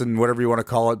scraps and whatever you want to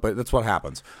call it, but that's what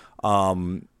happens.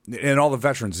 And all the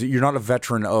veterans, you're not a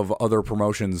veteran of other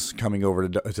promotions coming over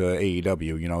to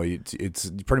AEW. You know,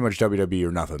 it's pretty much WWE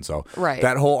or nothing. So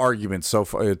that whole argument,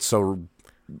 it's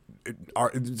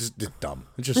dumb.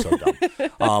 It's just so dumb.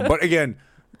 But again,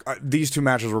 these two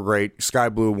matches were great. Sky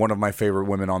Blue, one of my favorite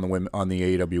women on the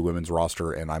AEW women's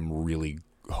roster, and I'm really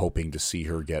hoping to see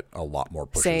her get a lot more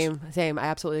pushes. Same. I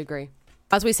absolutely agree.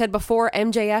 As we said before,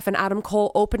 MJF and Adam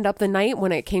Cole opened up the night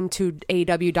when it came to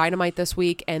AEW Dynamite this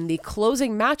week, and the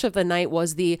closing match of the night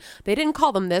was they didn't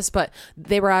call them this, but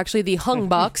they were actually the Hung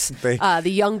Bucks, the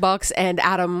Young Bucks and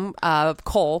Adam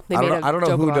Cole. I don't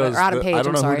know who does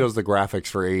who does the graphics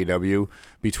for AEW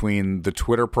between the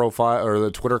Twitter profile or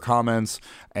the Twitter comments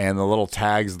and the little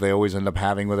tags they always end up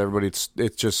having with everybody. It's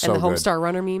just so good. And the Homestar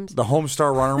Runner memes. The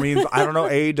Homestar Runner memes. I don't know,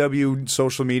 AEW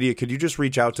social media, could you just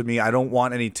reach out to me? I don't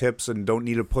want any tips and don't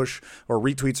need a push or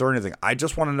retweets or anything. I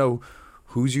just want to know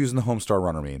who's using the Homestar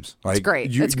Runner memes. Like, it's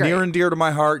great. It's near and dear to my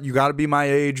heart. You got to be my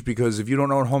age, because if you don't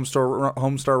know what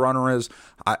Homestar Runner is,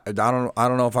 I don't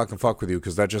know if I can fuck with you,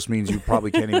 because that just means you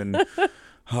probably can't even.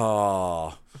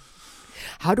 How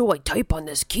do I type on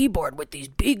this keyboard with these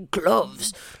big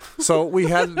gloves? So we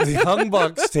had the Hung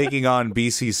Bucks taking on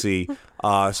BCC.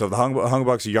 So the Hung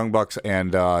Bucks, Young Bucks,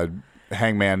 and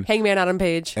Hangman Adam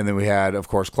Page. And then we had, of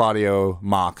course, Claudio,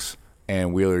 Mox,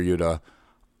 and Wheeler Yuta.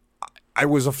 I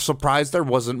was surprised there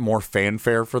wasn't more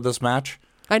fanfare for this match.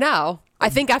 I know. I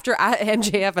think after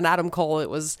MJF and Adam Cole, it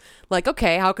was like,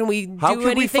 okay, how can we do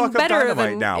anything better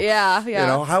than now? Yeah. You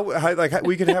know, how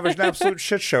we could have an absolute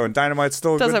shit show, and Dynamite's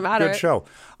still a good show.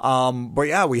 But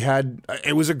yeah,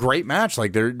 it was a great match.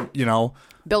 Like, they're, you know,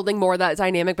 building more of that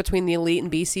dynamic between the Elite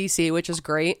and BCC, which is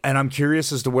great. And I'm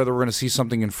curious as to whether we're going to see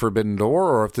something in Forbidden Door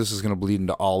or if this is going to bleed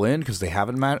into All In, because they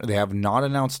have not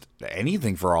announced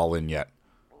anything for All In yet.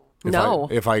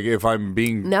 If I'm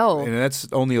being and that's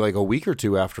only like a week or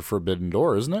two after Forbidden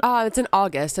Door, isn't it? It's in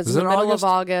August. It's in the middle of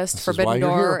August. Forbidden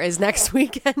Door is next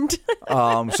weekend.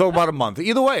 So about a month.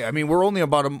 Either way, I mean, we're only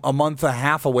about a month and a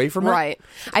half away from it. Right.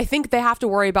 I think they have to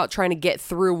worry about trying to get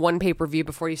through one pay-per-view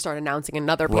before you start announcing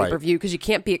another pay-per-view, because you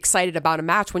can't be excited about a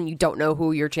match when you don't know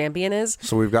who your champion is.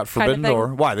 So we've got Forbidden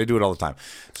Door. Why? They do it all the time.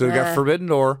 So we've got Forbidden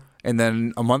Door, and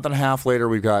then a month and a half later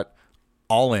we've got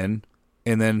All In,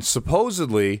 and then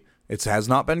supposedly, it has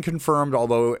not been confirmed,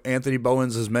 although Anthony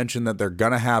Bowens has mentioned that they're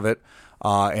going to have it,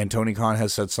 and Tony Khan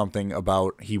has said something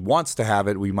about he wants to have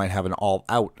it. We might have an All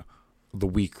Out the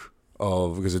week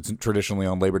of, because it's traditionally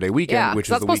on Labor Day weekend, which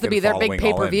is the supposed to be their big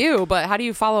pay-per-view, but how do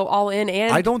you follow All In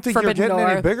and I don't think Forbidden you're getting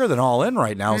Door? any bigger than All In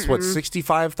right now. It's what,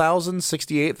 65,000,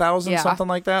 68,000, something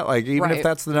like that? Like, even if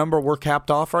that's the number we're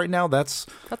capped off right now, that's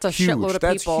a huge. Shitload of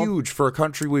that's people. Huge for a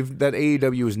country that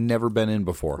AEW has never been in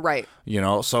before. Right. You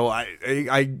know, so I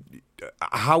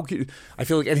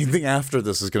feel like anything after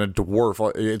this is going to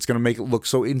dwarf. It's going to make it look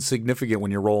so insignificant when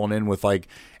you're rolling in with like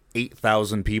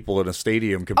 8,000 people in a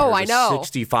stadium compared to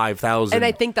 65,000. And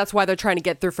I think that's why they're trying to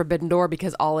get through Forbidden Door,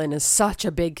 because All In is such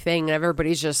a big thing, and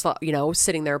everybody's just, you know,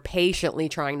 sitting there patiently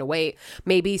trying to wait.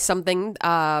 Maybe something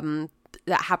that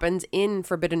happens in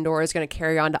Forbidden Door is going to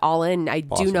carry on to All In. I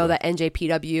do know that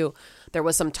NJPW, there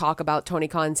was some talk about Tony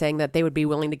Khan saying that they would be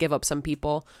willing to give up some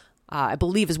people. I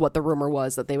believe is what the rumor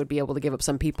was, that they would be able to give up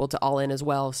some people to All In as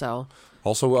well. So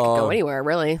also go anywhere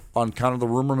really. On kind of the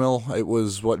rumor mill, it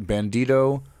was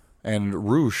Bandito and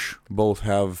Roosh both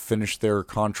have finished their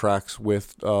contracts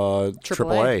with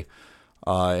AAA.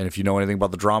 And if you know anything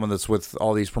about the drama that's with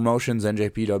all these promotions,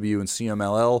 NJPW and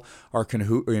CMLL are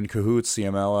in cahoots.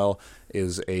 CMLL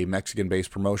is a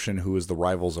Mexican-based promotion who is the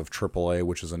rivals of AAA,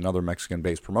 which is another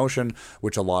Mexican-based promotion,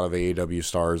 which a lot of AEW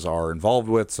stars are involved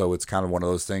with. So it's kind of one of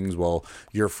those things. Well,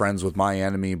 you're friends with my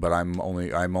enemy, but I'm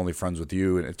only friends with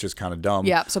you, and it's just kind of dumb.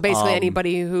 Yeah. So basically,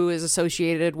 anybody who is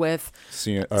associated with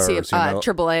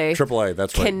AAA,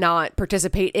 that's right, cannot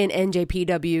participate in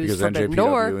NJPW's because Forbidden NJPW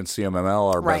Door. and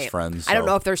CMLL are best friends. So. I don't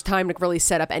know if there's time to really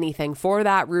set up anything for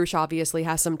that. Roosh obviously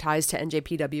has some ties to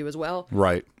NJPW as well.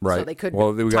 Right. So they could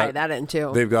tie that in. then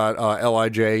too. They've got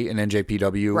LIJ and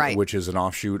NJPW, right, which is an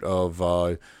offshoot of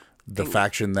the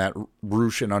faction that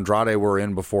Roosh and Andrade were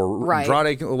in before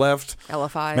Andrade left.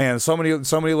 LFI. Man, so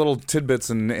many little tidbits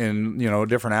in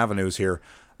different avenues here.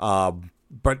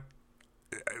 But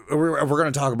we're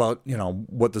going to talk about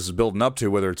what this is building up to,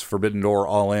 whether it's Forbidden Door,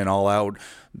 All In, All Out,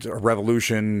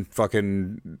 Revolution,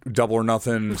 fucking Double or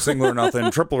Nothing, Single or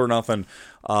Nothing, Triple or Nothing.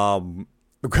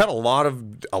 We've got a lot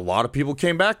of people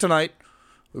came back tonight.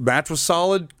 The match was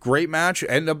solid, great match.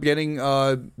 Ended up getting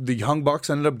the Young Bucks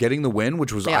ended up getting the win,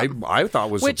 which was I thought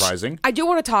was surprising. I do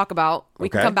want to talk about. We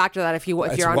can come back to that if you're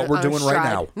on. What we're doing right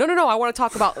now. No. I want to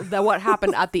talk about what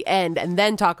happened at the end, and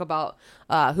then talk about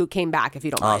who came back, if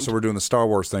you don't mind. So we're doing the Star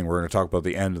Wars thing. We're going to talk about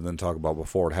the end, and then talk about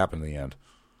before it happened at the end.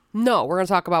 No, we're going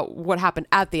to talk about what happened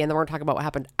at the end, then we're going to talk about what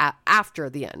happened after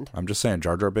the end. I'm just saying,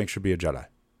 Jar Jar Binks should be a Jedi.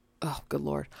 Oh, good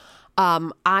Lord.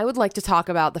 I would like to talk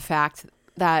about the fact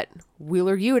that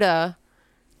Wheeler Yuta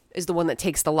is the one that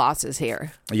takes the losses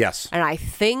here. Yes. And I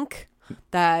think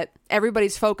that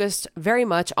everybody's focused very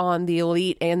much on the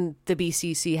Elite and the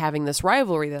BCC having this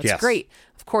rivalry. That's great.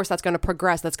 Of course, that's going to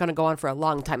progress. That's going to go on for a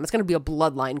long time. It's going to be a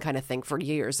bloodline kind of thing for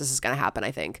years. This is going to happen,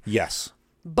 I think. Yes.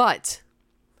 But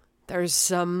there's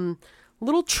some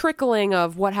little trickling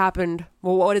of what happened,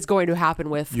 what is going to happen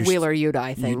with Wheeler Yuta,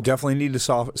 I think. You definitely need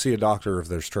to see a doctor if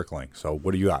there's trickling. So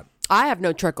what do you got? I have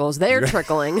no trickles. They're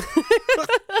trickling.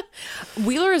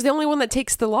 Wheeler is the only one that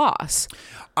takes the loss.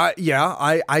 I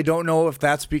don't know if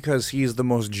that's because he's the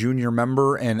most junior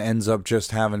member and ends up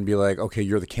just having to be like, okay,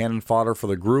 you're the cannon fodder for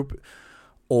the group,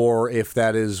 or if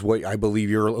that is what I believe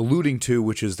you're alluding to,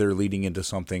 which is they're leading into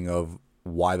something of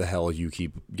why the hell you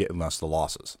keep getting us the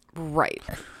losses. Right.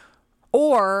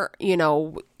 Or,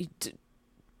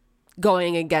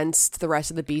 going against the rest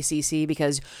of the BCC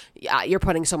because you're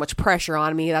putting so much pressure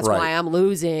on me. That's why I'm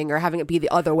losing, or having it be the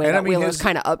other way. And that Wheeler's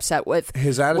kind of upset with.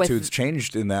 His attitude's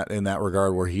changed in that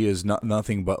regard, where he is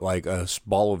nothing but like a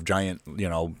ball of giant,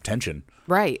 tension.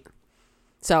 Right.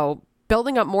 So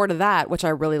building up more to that, which I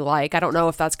really like. I don't know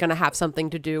if that's going to have something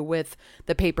to do with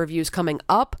the pay-per-views coming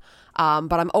up,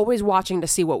 but I'm always watching to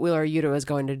see what Wheeler Yuta is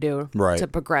going to do to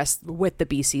progress with the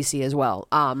BCC as well.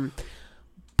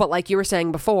 But like you were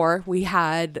saying before, we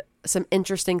had some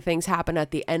interesting things happen at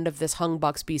the end of this Hung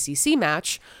Bucks BCC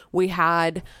match. We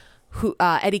had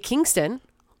Eddie Kingston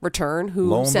return,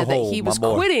 who said that he was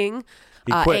quitting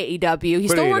AEW. He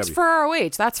still works for ROH.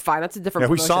 That's fine. That's a different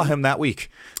promotion. We saw him that week.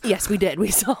 Yes, we did.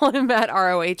 We saw him at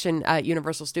ROH and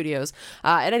Universal Studios.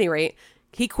 At any rate,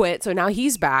 he quit, so now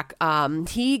he's back.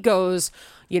 He goes,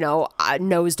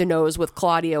 nose to nose with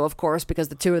Claudio, of course, because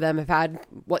the two of them have had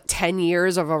 10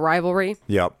 years of a rivalry.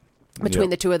 Yep. Between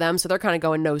the two of them, so they're kind of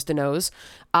going nose to nose.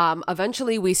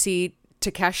 Eventually, we see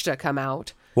Takeshita come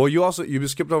out. Well, you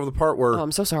skipped over the part where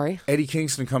I'm so sorry. Eddie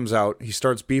Kingston comes out. He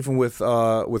starts beefing with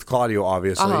Claudio,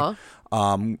 obviously.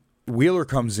 Wheeler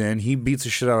comes in. He beats the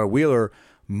shit out of Wheeler.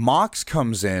 Mox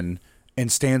comes in and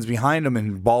stands behind him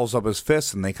and balls up his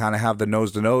fists, and they kind of have the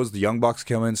nose to nose. The Young Bucks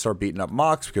come in, start beating up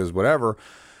Mox because whatever.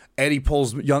 Eddie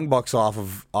pulls Young Bucks off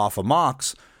of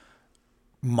Mox.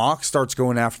 Mox starts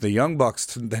going after the Young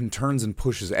Bucks, then turns and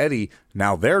pushes Eddie.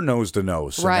 Now they're nose to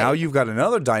nose. So now you've got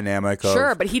another dynamic of...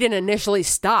 Sure, but he didn't initially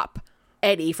stop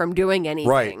Eddie from doing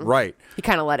anything. Right. He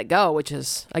kind of let it go, which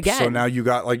is, again... So now you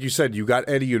got, like you said, you got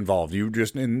Eddie involved. You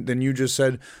just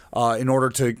said, in order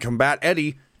to combat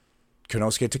Eddie,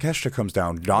 Konosuke Takeshita comes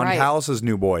down. Don Callis'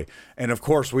 new boy. And of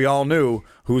course, we all knew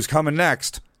who's coming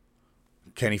next.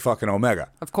 Kenny fucking Omega.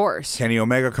 Of course. Kenny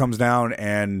Omega comes down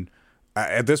and...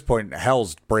 at this point,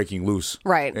 hell's breaking loose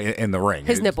in the ring.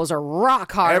 His nipples are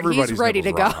rock hard. Everybody's He's ready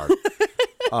to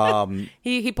go.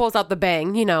 He pulls out the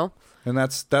bang, And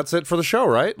that's it for the show,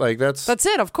 right? Like that's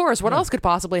it, of course. What else could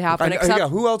possibly happen?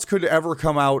 Who else could ever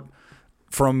come out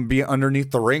from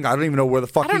underneath the ring? I don't even know where the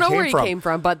fuck he came from. I don't know where he came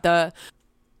from, but the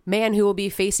man who will be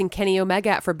facing Kenny Omega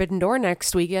at Forbidden Door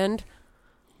next weekend,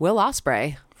 Will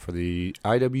Ospreay. For the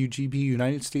IWGP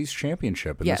United States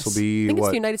Championship. And yes. This will be I think it's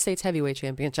the United States Heavyweight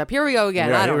Championship. Here we go again.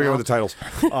 Yeah, I don't here we know. go with the titles.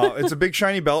 It's a big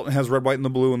shiny belt and has red, white, and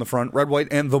the blue in the front. Red, white,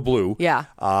 and the blue. Yeah.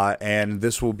 And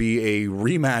this will be a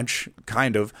rematch,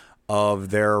 kind of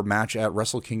their match at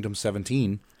Wrestle Kingdom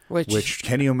 17, which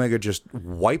Kenny Omega just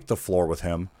wiped the floor with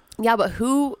him. Yeah, but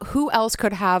who else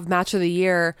could have match of the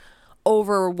year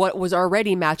over what was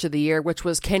already match of the year, which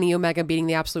was Kenny Omega beating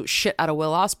the absolute shit out of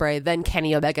Will Ospreay, then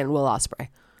Kenny Omega and Will Ospreay?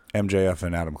 MJF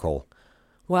and Adam Cole.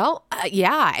 Well,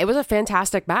 yeah, it was a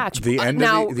fantastic match. The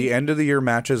end of the year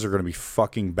matches are going to be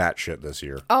fucking batshit this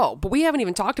year. Oh, but we haven't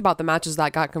even talked about the matches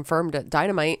that got confirmed at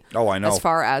Dynamite. Oh, I know. As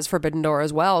far as Forbidden Door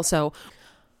as well. So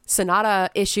Sonata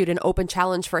issued an open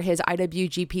challenge for his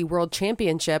IWGP World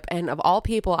Championship, and of all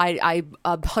people, I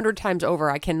 100 times over,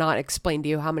 I cannot explain to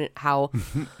you how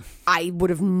I would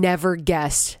have never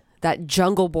guessed that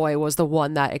Jungle Boy was the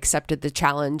one that accepted the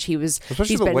challenge.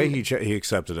 Especially the way he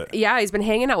accepted it. Yeah, he's been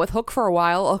hanging out with Hook for a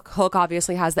while. Hook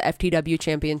obviously has the FTW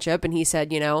championship, and he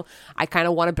said, I kind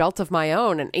of want a belt of my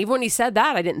own. And even when he said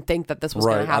that, I didn't think that this was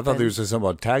going to happen. I thought he was saying something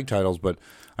about tag titles, but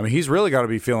I mean, he's really got to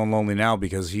be feeling lonely now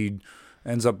because he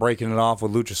ends up breaking it off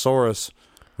with Luchasaurus,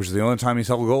 which is the only time he's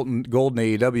held gold in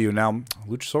AEW. Now,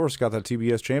 Luchasaurus got that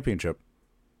TBS championship.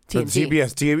 The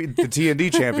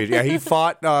TNT champion. Yeah, he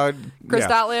fought Chris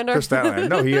Statlander.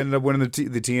 No, he ended up winning the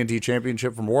TNT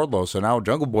championship from Wardlow. So now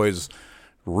Jungle Boy's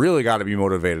really got to be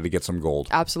motivated to get some gold.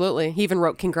 Absolutely. He even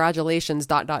wrote congratulations ...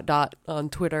 on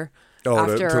Twitter. Oh,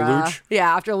 after Luch?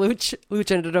 After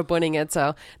Luch ended up winning it.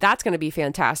 So that's going to be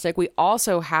fantastic. We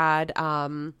also had,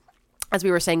 as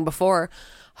we were saying before,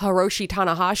 Hiroshi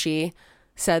Tanahashi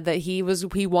said that he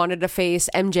wanted to face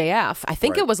MJF. I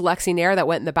think it was Lexi Nair that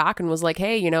went in the back and was like,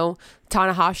 hey,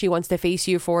 Tanahashi wants to face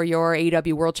you for your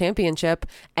AEW World Championship.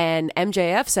 And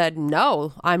MJF said,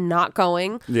 no, I'm not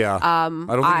going. Yeah. I don't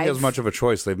think he has much of a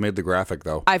choice. They've made the graphic,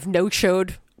 though. I've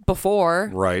no-showed before.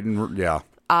 Right. And yeah.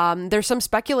 There's some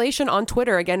speculation on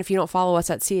Twitter, again, if you don't follow us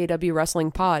at CAW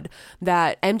Wrestling Pod,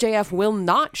 that MJF will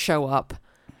not show up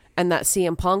and that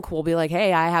CM Punk will be like,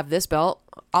 hey, I have this belt.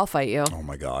 I'll fight you. Oh,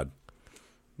 my God.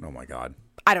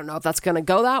 I don't know if that's going to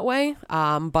go that way,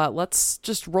 but let's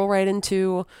just roll right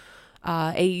into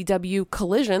AEW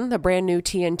Collision, the brand new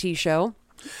TNT show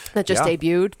that just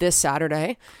debuted this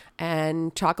Saturday,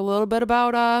 and talk a little bit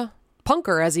about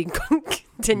Punker as he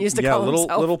continues to call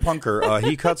himself. Little Punker.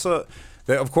 He cuts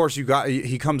of course,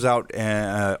 he comes out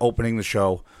opening the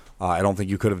show. I don't think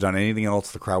you could have done anything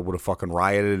else. The crowd would have fucking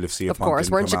rioted if CM Punk. Of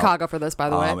course, we're in Chicago for this, by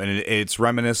the way. And it's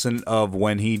reminiscent of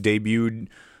when he debuted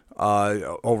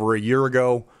over a year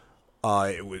ago.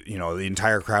 The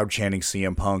entire crowd chanting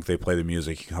CM Punk. They play the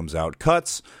music. He comes out,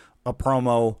 cuts a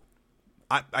promo.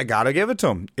 I gotta give it to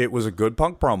him. It was a good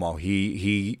Punk promo.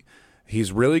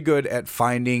 He's really good at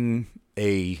finding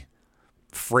a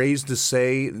phrase to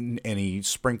say, and he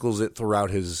sprinkles it throughout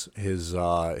his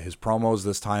promos.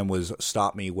 This time was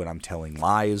 "Stop me when I'm telling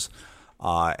lies,"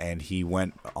 and he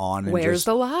went on. And Where's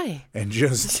the lie? And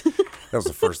just that was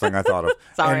the first thing I thought of.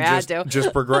 Sorry, I had to.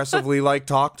 Just progressively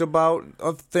talked about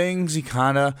things.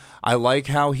 I like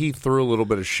how he threw a little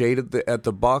bit of shade at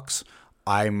the Bucks.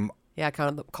 Called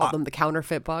them the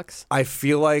counterfeit Bucks. I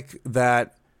feel like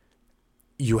that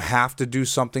you have to do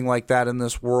something like that in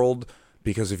this world,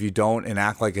 because if you don't and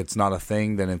act like it's not a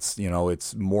thing, then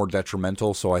it's more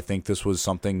detrimental. So I think this was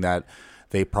something that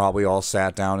they probably all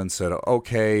sat down and said,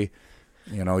 okay,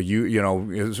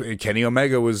 Kenny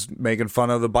Omega was making fun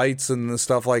of the bites and the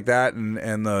stuff like that,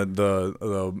 and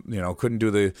the couldn't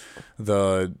do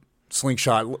the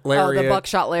slingshot lariat, the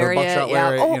buckshot lariat,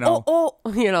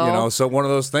 so one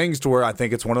of those things to where I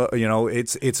think it's one of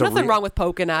it's nothing wrong with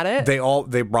poking at it.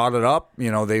 They brought it up,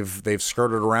 they've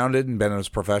skirted around it and been as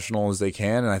professional as they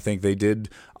can, and I think they did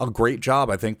a great job.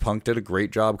 I think Punk did a great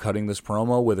job cutting this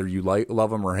promo, whether you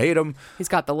love him or hate him. He's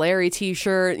got the Larry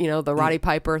t-shirt, the Roddy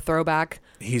Piper throwback.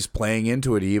 He's playing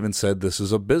into it. He even said this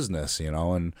is a business,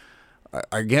 and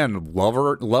again, love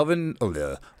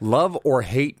or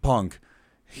hate Punk,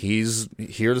 he's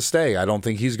here to stay. I don't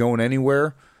think he's going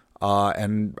anywhere,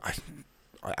 and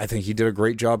I think he did a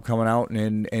great job coming out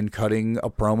and cutting a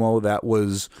promo that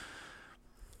was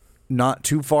not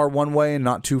too far one way and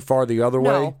not too far the other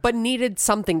way. But needed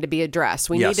something to be addressed.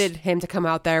 We needed him to come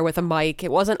out there with a mic.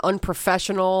 It wasn't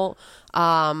unprofessional.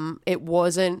 It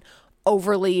wasn't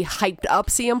overly hyped up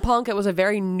CM Punk. It was a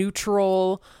very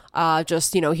neutral,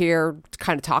 just here to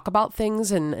kind of talk about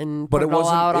things and but it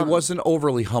wasn't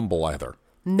overly humble either.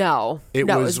 No, it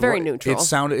was very neutral. It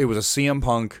was a CM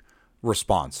Punk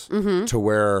response to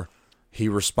where he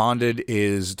responded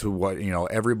is to what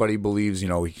everybody believes.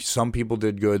 Some people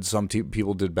did good, some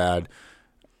people did bad.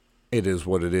 It is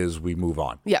what it is. We move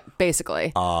on. Yeah,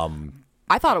 basically.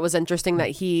 I thought it was interesting that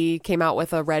he came out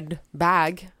with a red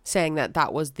bag saying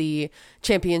that was the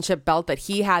championship belt that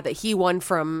he had, that he won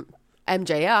from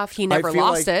MJF. He never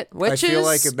lost it, which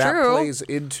is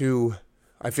true.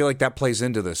 I feel like that plays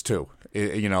into this too.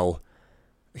 It's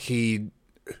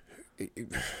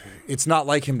not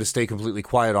like him to stay completely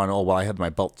quiet on, I had my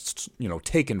belt,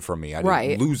 taken from me. I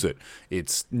didn't lose it.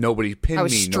 It's nobody pinned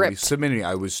me, nobody submitted me.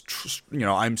 I was,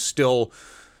 I'm still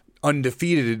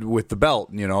undefeated with the belt.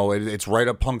 It's right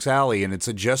up Punk's alley, and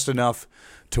it's just enough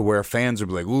to where fans are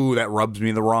like, ooh, that rubs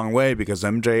me the wrong way because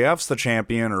MJF's the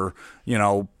champion, or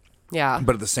Yeah.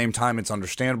 But at the same time, it's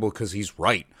understandable because he's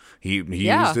right. He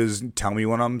used his tell me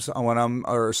when I'm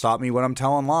or stop me when I'm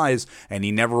telling lies, and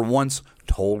he never once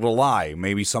told a lie.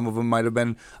 Maybe some of them might have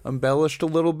been embellished a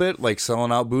little bit, like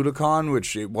selling out Budokan,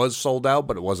 which it was sold out,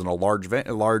 but it wasn't a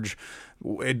large.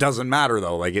 It doesn't matter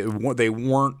though. Like they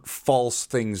weren't false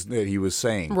things that he was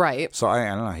saying. Right. So I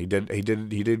don't know.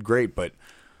 He did great, but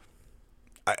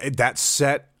that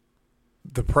set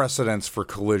the precedence for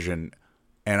Collision.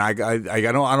 And I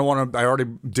don't want to. I already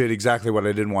did exactly what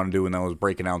I didn't want to do, and that was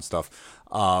breaking down stuff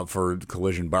for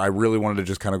Collision. But I really wanted to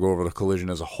just kind of go over the Collision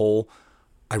as a whole.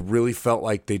 I really felt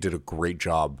like they did a great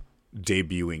job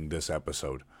debuting this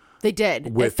episode. They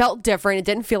did. It felt different. It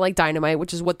didn't feel like Dynamite,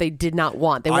 which is what they did not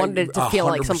want. They wanted it to feel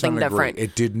like something different.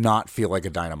 It did not feel like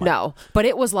a Dynamite. No, but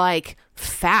it was like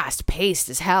fast paced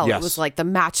as hell. Yes. It was like the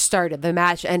match started, the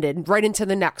match ended, right into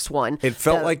the next one. It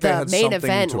felt like they had something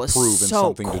to prove and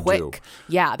something to do.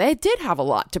 Yeah, they did have a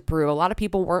lot to prove. A lot of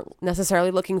people weren't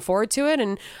necessarily looking forward to it,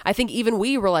 and I think even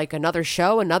we were like, another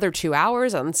show, another 2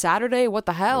 hours on Saturday. What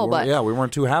the hell? We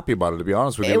weren't too happy about it, to be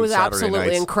honest with you. It was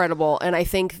absolutely incredible, and I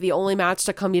think the only match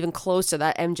to come even close to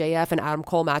that MJF and Adam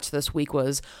Cole match this week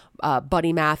was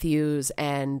Buddy Matthews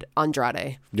and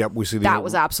Andrade. Yep, we see that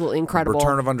was absolutely incredible.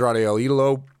 Return of Andrade El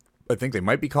Idolo. I think they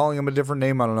might be calling him a different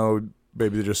name. I don't know.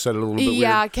 Maybe they just said it a little bit weird.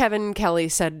 Yeah, Kevin Kelly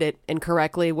said it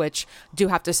incorrectly, which do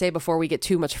have to say before we get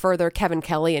too much further, Kevin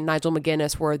Kelly and Nigel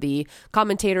McGuinness were the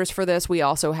commentators for this. We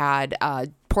also had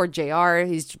poor JR.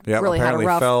 He's really had a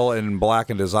rough... fell and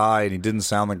blackened his eye, and he didn't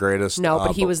sound the greatest. No,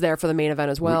 but he was there for the main event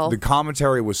as well. The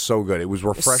commentary was so good. It was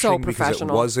refreshing because it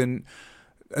wasn't...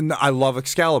 And I love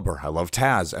Excalibur. I love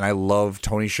Taz. And I love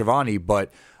Tony Schiavone, but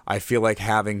I feel like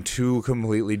having two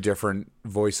completely different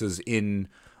voices in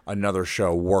another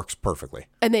show works perfectly.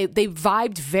 And they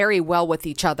vibed very well with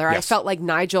each other. Yes. I felt like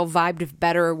Nigel vibed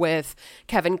better with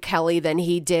Kevin Kelly than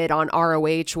he did on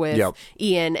ROH with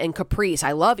Ian and Caprice.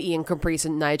 I love Ian Caprice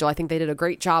and Nigel. I think they did a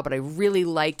great job, but I really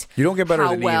liked You don't get better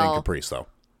than Ian and Caprice, though.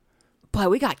 But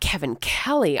we got Kevin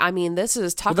Kelly. I mean, this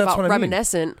is talk about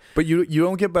reminiscent. But you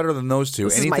don't get better than those two.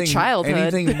 This is my childhood.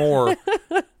 Anything more,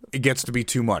 it gets to be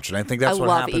too much. And I think that's what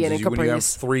happens when you have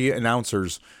three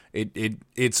announcers.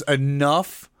 It's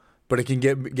enough, but it can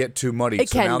get too muddy.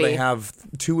 So now they have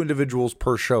two individuals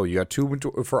per show. You got two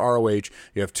for ROH,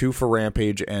 you have two for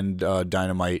Rampage and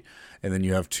Dynamite, and then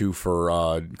you have two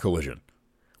for Collision.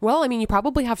 Well, I mean, you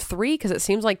probably have three because it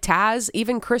seems like Taz,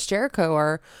 even Chris Jericho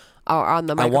are on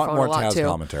the microphone I want more a lot Taz too.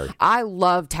 Commentary. I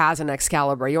love Taz and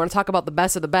Excalibur. You want to talk about the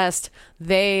best of the best?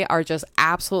 They are just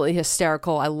absolutely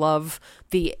hysterical. I love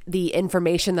the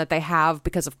information that they have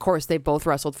because, of course, they both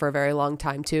wrestled for a very long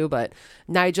time too. But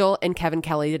Nigel and Kevin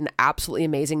Kelly did an absolutely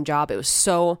amazing job. It was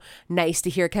so nice to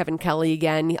hear Kevin Kelly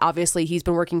again. Obviously, he's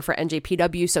been working for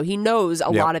NJPW, so he knows a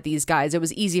lot of these guys. It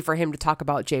was easy for him to talk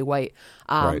about Jay White,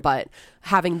 right. But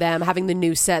having the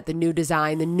new set, the new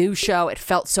design, the new show, it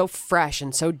felt so fresh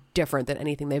and so different than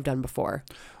anything they've done before.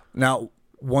 Now,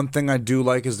 one thing I do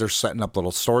like is they're setting up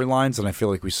little storylines, and I feel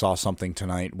like we saw something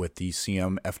tonight with the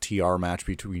CM FTR match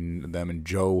between them and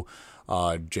Joe,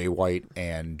 Jay White,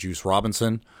 and Juice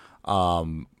Robinson.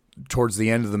 Towards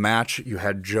the end of the match, you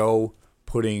had Joe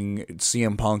putting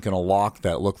CM Punk in a lock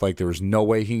that looked like there was no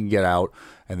way he can get out,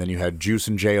 and then you had Juice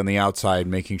and Jay on the outside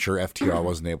making sure FTR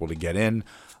wasn't able to get in.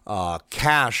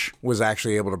 Cash was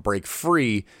actually able to break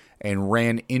free and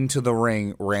ran into the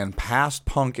ring, ran past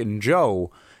Punk and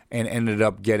Joe, and ended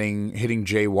up hitting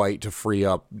Jay White to free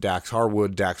up Dax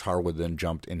Harwood. Dax Harwood then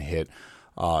jumped and hit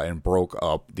and broke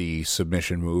up the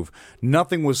submission move.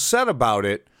 Nothing was said about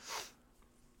it.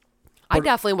 I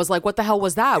definitely was like, what the hell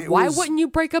was that? Why wouldn't you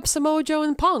break up Samoa Joe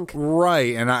and Punk?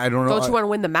 Right, and I don't know. Don't you want to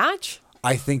win the match?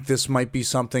 I think this might be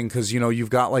something because, you've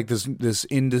got like this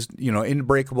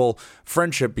unbreakable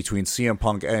friendship between CM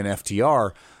Punk and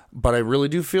FTR, but I really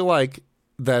do feel like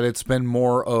that it's been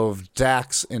more of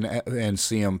Dax and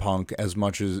CM Punk not as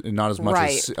much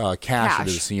as Cash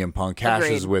is CM Punk. Cash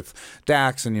is with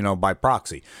Dax and, by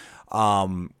proxy.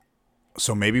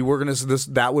 So maybe we're going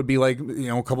to, that would be like,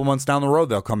 a couple months down the road,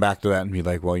 they'll come back to that and be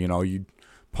like, well,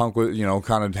 Punk,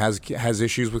 kind of has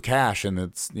issues with Cash and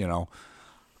it's,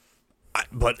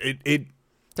 but it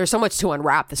there's so much to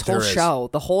unwrap this whole show,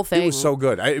 the whole thing. It was so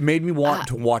good. It made me want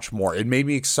to watch more. It made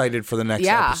me excited for the next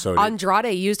episode.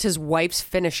 Andrade used his wife's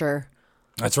finisher.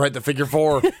 That's right, the figure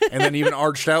four, and then even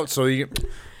arched out. So it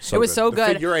was so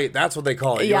good. Figure eight. That's what they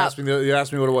call it. You asked me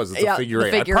what it was. It's a figure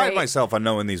eight. I pride myself on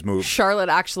knowing these moves. Charlotte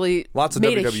actually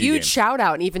made a huge shout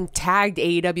out and even tagged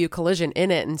AEW Collision in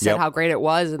it and said how great it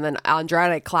was. And then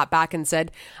Andrade clapped back and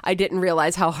said, "I didn't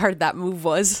realize how hard that move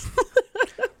was."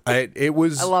 It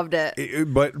was. I loved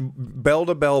it. But bell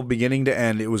to bell, beginning to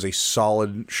end, it was a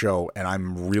solid show, and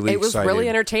I'm really excited. It was really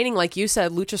entertaining. Like you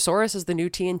said, Luchasaurus is the new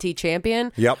TNT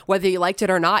champion. Yep. Whether you liked it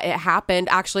or not, it happened.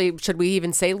 Actually, should we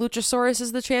even say Luchasaurus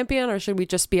is the champion, or should we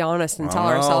just be honest and tell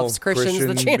ourselves Christian's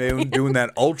the champion? Doing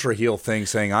that ultra heel thing,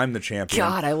 saying I'm the champion.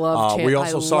 God, I love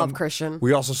love Christian.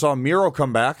 We also saw Miro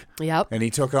come back. Yep. And he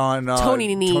took on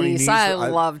Tony Nese. I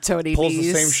love Tony Nese. Pulls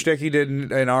the same shtick he did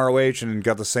in ROH and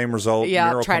got the same result. Yeah,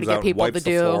 Miro try to get people to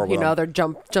do, their their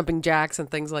jumping jacks and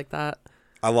things like that.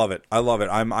 I love it.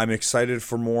 I'm excited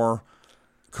for more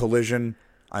Collision.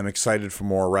 I'm excited for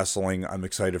more wrestling. I'm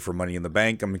excited for Money in the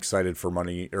Bank. I'm excited for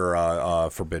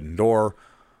Forbidden Door.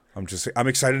 I'm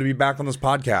excited to be back on this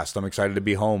podcast. I'm excited to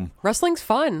be home. Wrestling's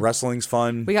fun.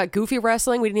 We got goofy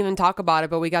wrestling. We didn't even talk about it,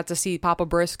 but we got to see Papa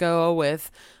Briscoe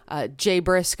with Jay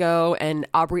Briscoe and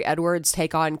Aubrey Edwards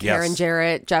take on Karen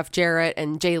Jarrett, Jeff Jarrett,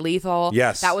 and Jay Lethal.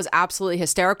 Yes. That was absolutely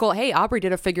hysterical. Hey, Aubrey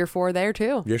did a figure 4 there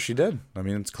too. Yes, she did. I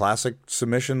mean, it's classic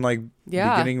submission,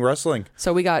 beginning wrestling.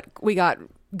 So we got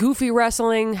goofy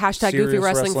wrestling, hashtag Serious goofy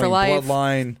wrestling for life.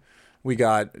 Bloodline. We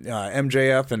got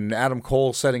MJF and Adam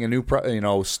Cole setting a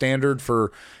new standard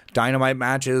for Dynamite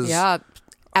matches. Yeah.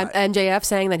 MJF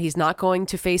saying that he's not going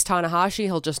to face Tanahashi.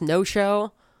 He'll just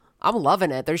no-show. I'm loving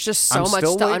it. There's just so much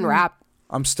to unwrap.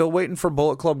 I'm still waiting for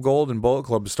Bullet Club Gold and Bullet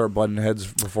Club to start butting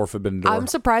heads before Forbidden Door. I'm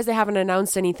surprised they haven't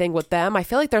announced anything with them. I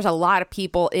feel like there's a lot of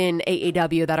people in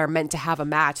AEW that are meant to have a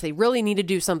match. They really need to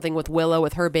do something with Willow,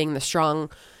 with her being the strong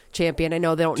champion. I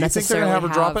know they don't necessarily think they're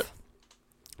going to have her drop it?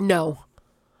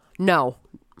 No.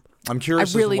 I'm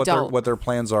curious what their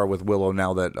plans are with Willow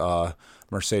now that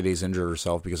Mercedes injured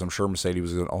herself, because I'm sure Mercedes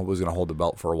was going to hold the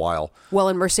belt for a while. Well,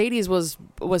 and Mercedes was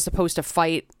supposed to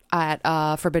fight at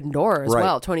Forbidden Door as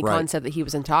well. Tony Khan said that he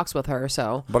was in talks with her.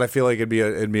 So, but I feel like it'd be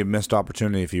a missed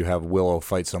opportunity if you have Willow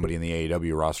fight somebody in the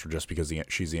AEW roster just because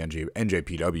she's the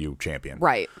NJPW champion,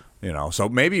 right? So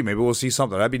maybe we'll see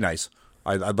something. That'd be nice.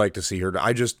 I'd like to see her.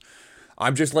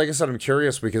 I'm just like I said, I'm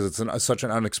curious because it's such an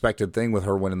unexpected thing with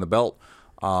her winning the belt.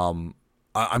 I'm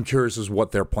curious as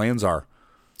what their plans are.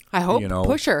 I hope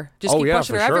push her. Just keep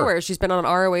pushing her everywhere. She's been on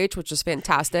ROH, which is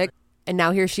fantastic, and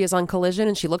now here she is on Collision,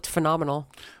 and she looked phenomenal.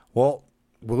 Well,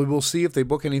 we'll see if they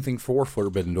book anything for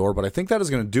Forbidden Door, but I think that is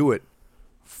going to do it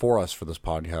for us for this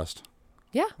podcast.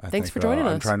 Yeah, thanks for joining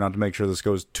us. I'm trying not to make sure this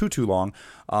goes too long,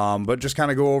 but just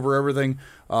kind of go over everything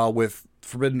with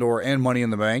Forbidden Door and Money in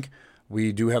the Bank.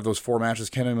 We do have those 4 matches.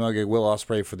 Kenny Omega, Will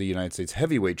Ospreay for the United States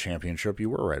Heavyweight Championship. You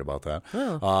were right about that.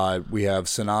 Oh. We have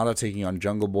Sonata taking on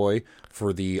Jungle Boy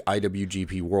for the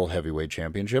IWGP World Heavyweight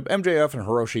Championship. MJF and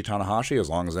Hiroshi Tanahashi, as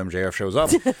long as MJF shows up,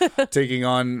 taking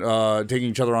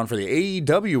each other on for the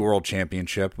AEW World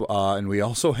Championship. And we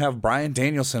also have Bryan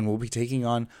Danielson will be taking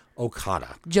on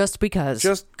Okada. Just because,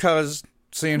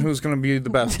 seeing who's going to be the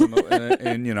best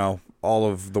in all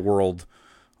of the world.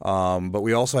 But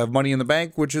we also have Money in the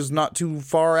Bank, which is not too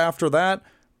far after that,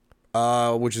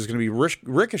 which is going to be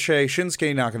Ricochet,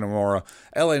 Shinsuke Nakamura,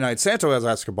 LA Knight, Santos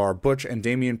Escobar, Butch, and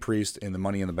Damian Priest in the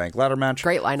Money in the Bank ladder match.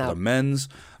 Great lineup. For the men's.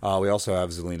 We also have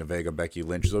Zelina Vega, Becky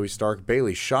Lynch, Zoe Stark,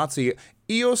 Bayley, Shotzi,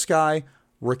 Io Sky,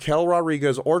 Raquel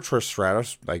Rodriguez, or Trish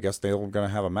Stratus. I guess they're going to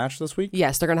have a match this week?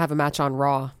 Yes, they're going to have a match on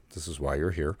Raw. This is why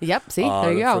you're here. Yep, see,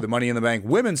 there you go. For the Money in the Bank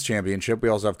Women's Championship, we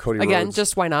also have Cody Rhodes. Again,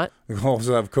 just why not? We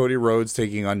also have Cody Rhodes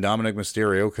taking on Dominic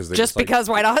Mysterio. Because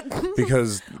why not?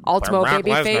 Because Ultimo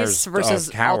babyface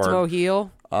versus Ultimo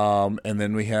heel. And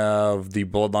then we have the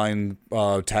Bloodline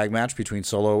tag match between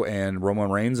Solo and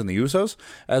Roman Reigns and the Usos,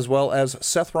 as well as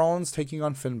Seth Rollins taking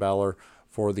on Finn Balor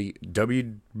for the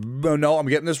I'm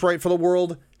getting this right, for the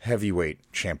World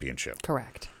Heavyweight Championship.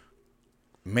 Correct.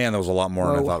 Man, that was a lot more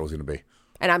than I thought it was going to be.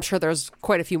 And I'm sure there's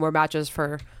quite a few more matches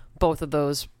for both of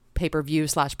those pay-per-view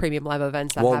 / premium live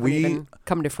events that haven't even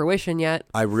come to fruition yet.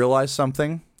 I realized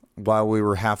something while we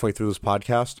were halfway through this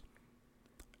podcast.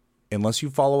 Unless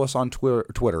you follow us on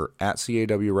Twitter at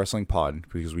CAW Wrestling Pod,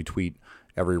 because we tweet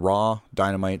every Raw,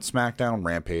 Dynamite, SmackDown,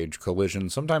 Rampage, Collision,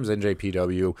 sometimes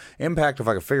NJPW, Impact, if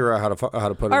I can figure out how to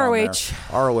put it on there.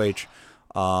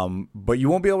 ROH. But you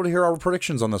won't be able to hear our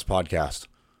predictions on this podcast.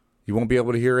 You won't be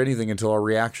able to hear anything until our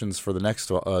reactions for the next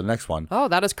one. Oh,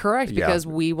 that is correct, because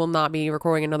we will not be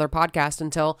recording another podcast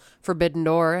until Forbidden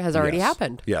Door has already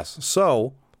happened. Yes.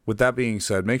 So, with that being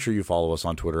said, make sure you follow us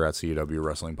on Twitter at CAW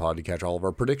Wrestling Pod to catch all of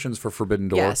our predictions for Forbidden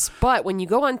Door. Yes, but when you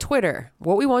go on Twitter,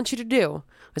 what we want you to do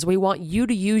is we want you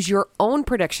to use your own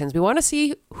predictions. We want to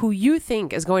see who you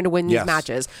think is going to win these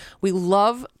matches. We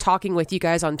love talking with you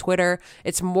guys on Twitter.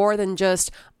 It's more than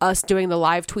just us doing the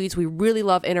live tweets. We really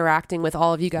love interacting with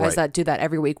all of you guys that do that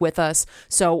every week with us.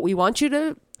 So we want you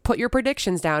to put your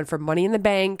predictions down for Money in the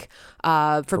Bank,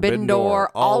 Forbidden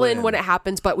Door, All In when it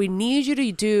happens. But we need you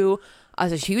to do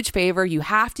us a huge favor. You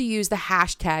have to use the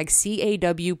hashtag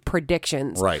CAW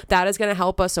predictions. Right. That is going to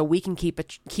help us so we can keep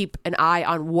an eye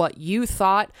on what you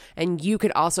thought, and you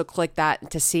could also click that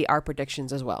to see our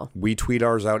predictions as well. We tweet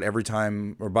ours out every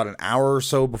time, or about an hour or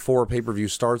so before a pay-per-view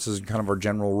starts, is kind of our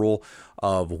general rule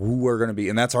of who we're going to be.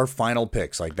 And that's our final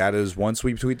picks. Like, that is, once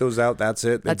we tweet those out, that's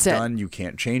it. It's done. You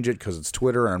can't change it because it's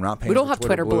Twitter, and I'm not paying We don't have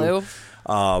Twitter blue.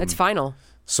 It's final.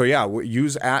 So, yeah,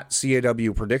 use at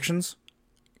CAW predictions.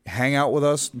 Hang out with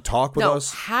us, talk with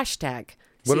us. Hashtag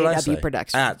what did I say?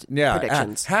 Predictions.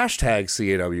 Hashtag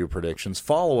CAW predictions.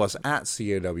 Follow us at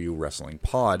CAW Wrestling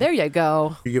Pod. There you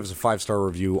go. You give us a 5-star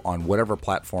review on whatever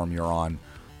platform you're on.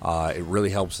 It really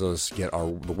helps us get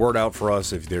the word out for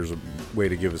us. If there's a way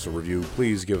to give us a review,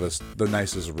 please give us the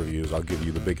nicest of reviews. I'll give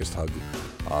you the biggest hug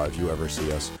if you ever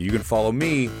see us. You can follow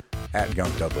me at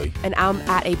Gunk Dudley. And I'm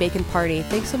at A Bacon Party.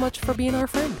 Thanks so much for being our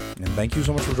friend. And thank you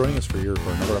so much for joining us for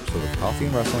another episode of Coffee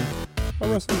and Wrestling, a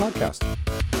wrestling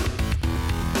podcast.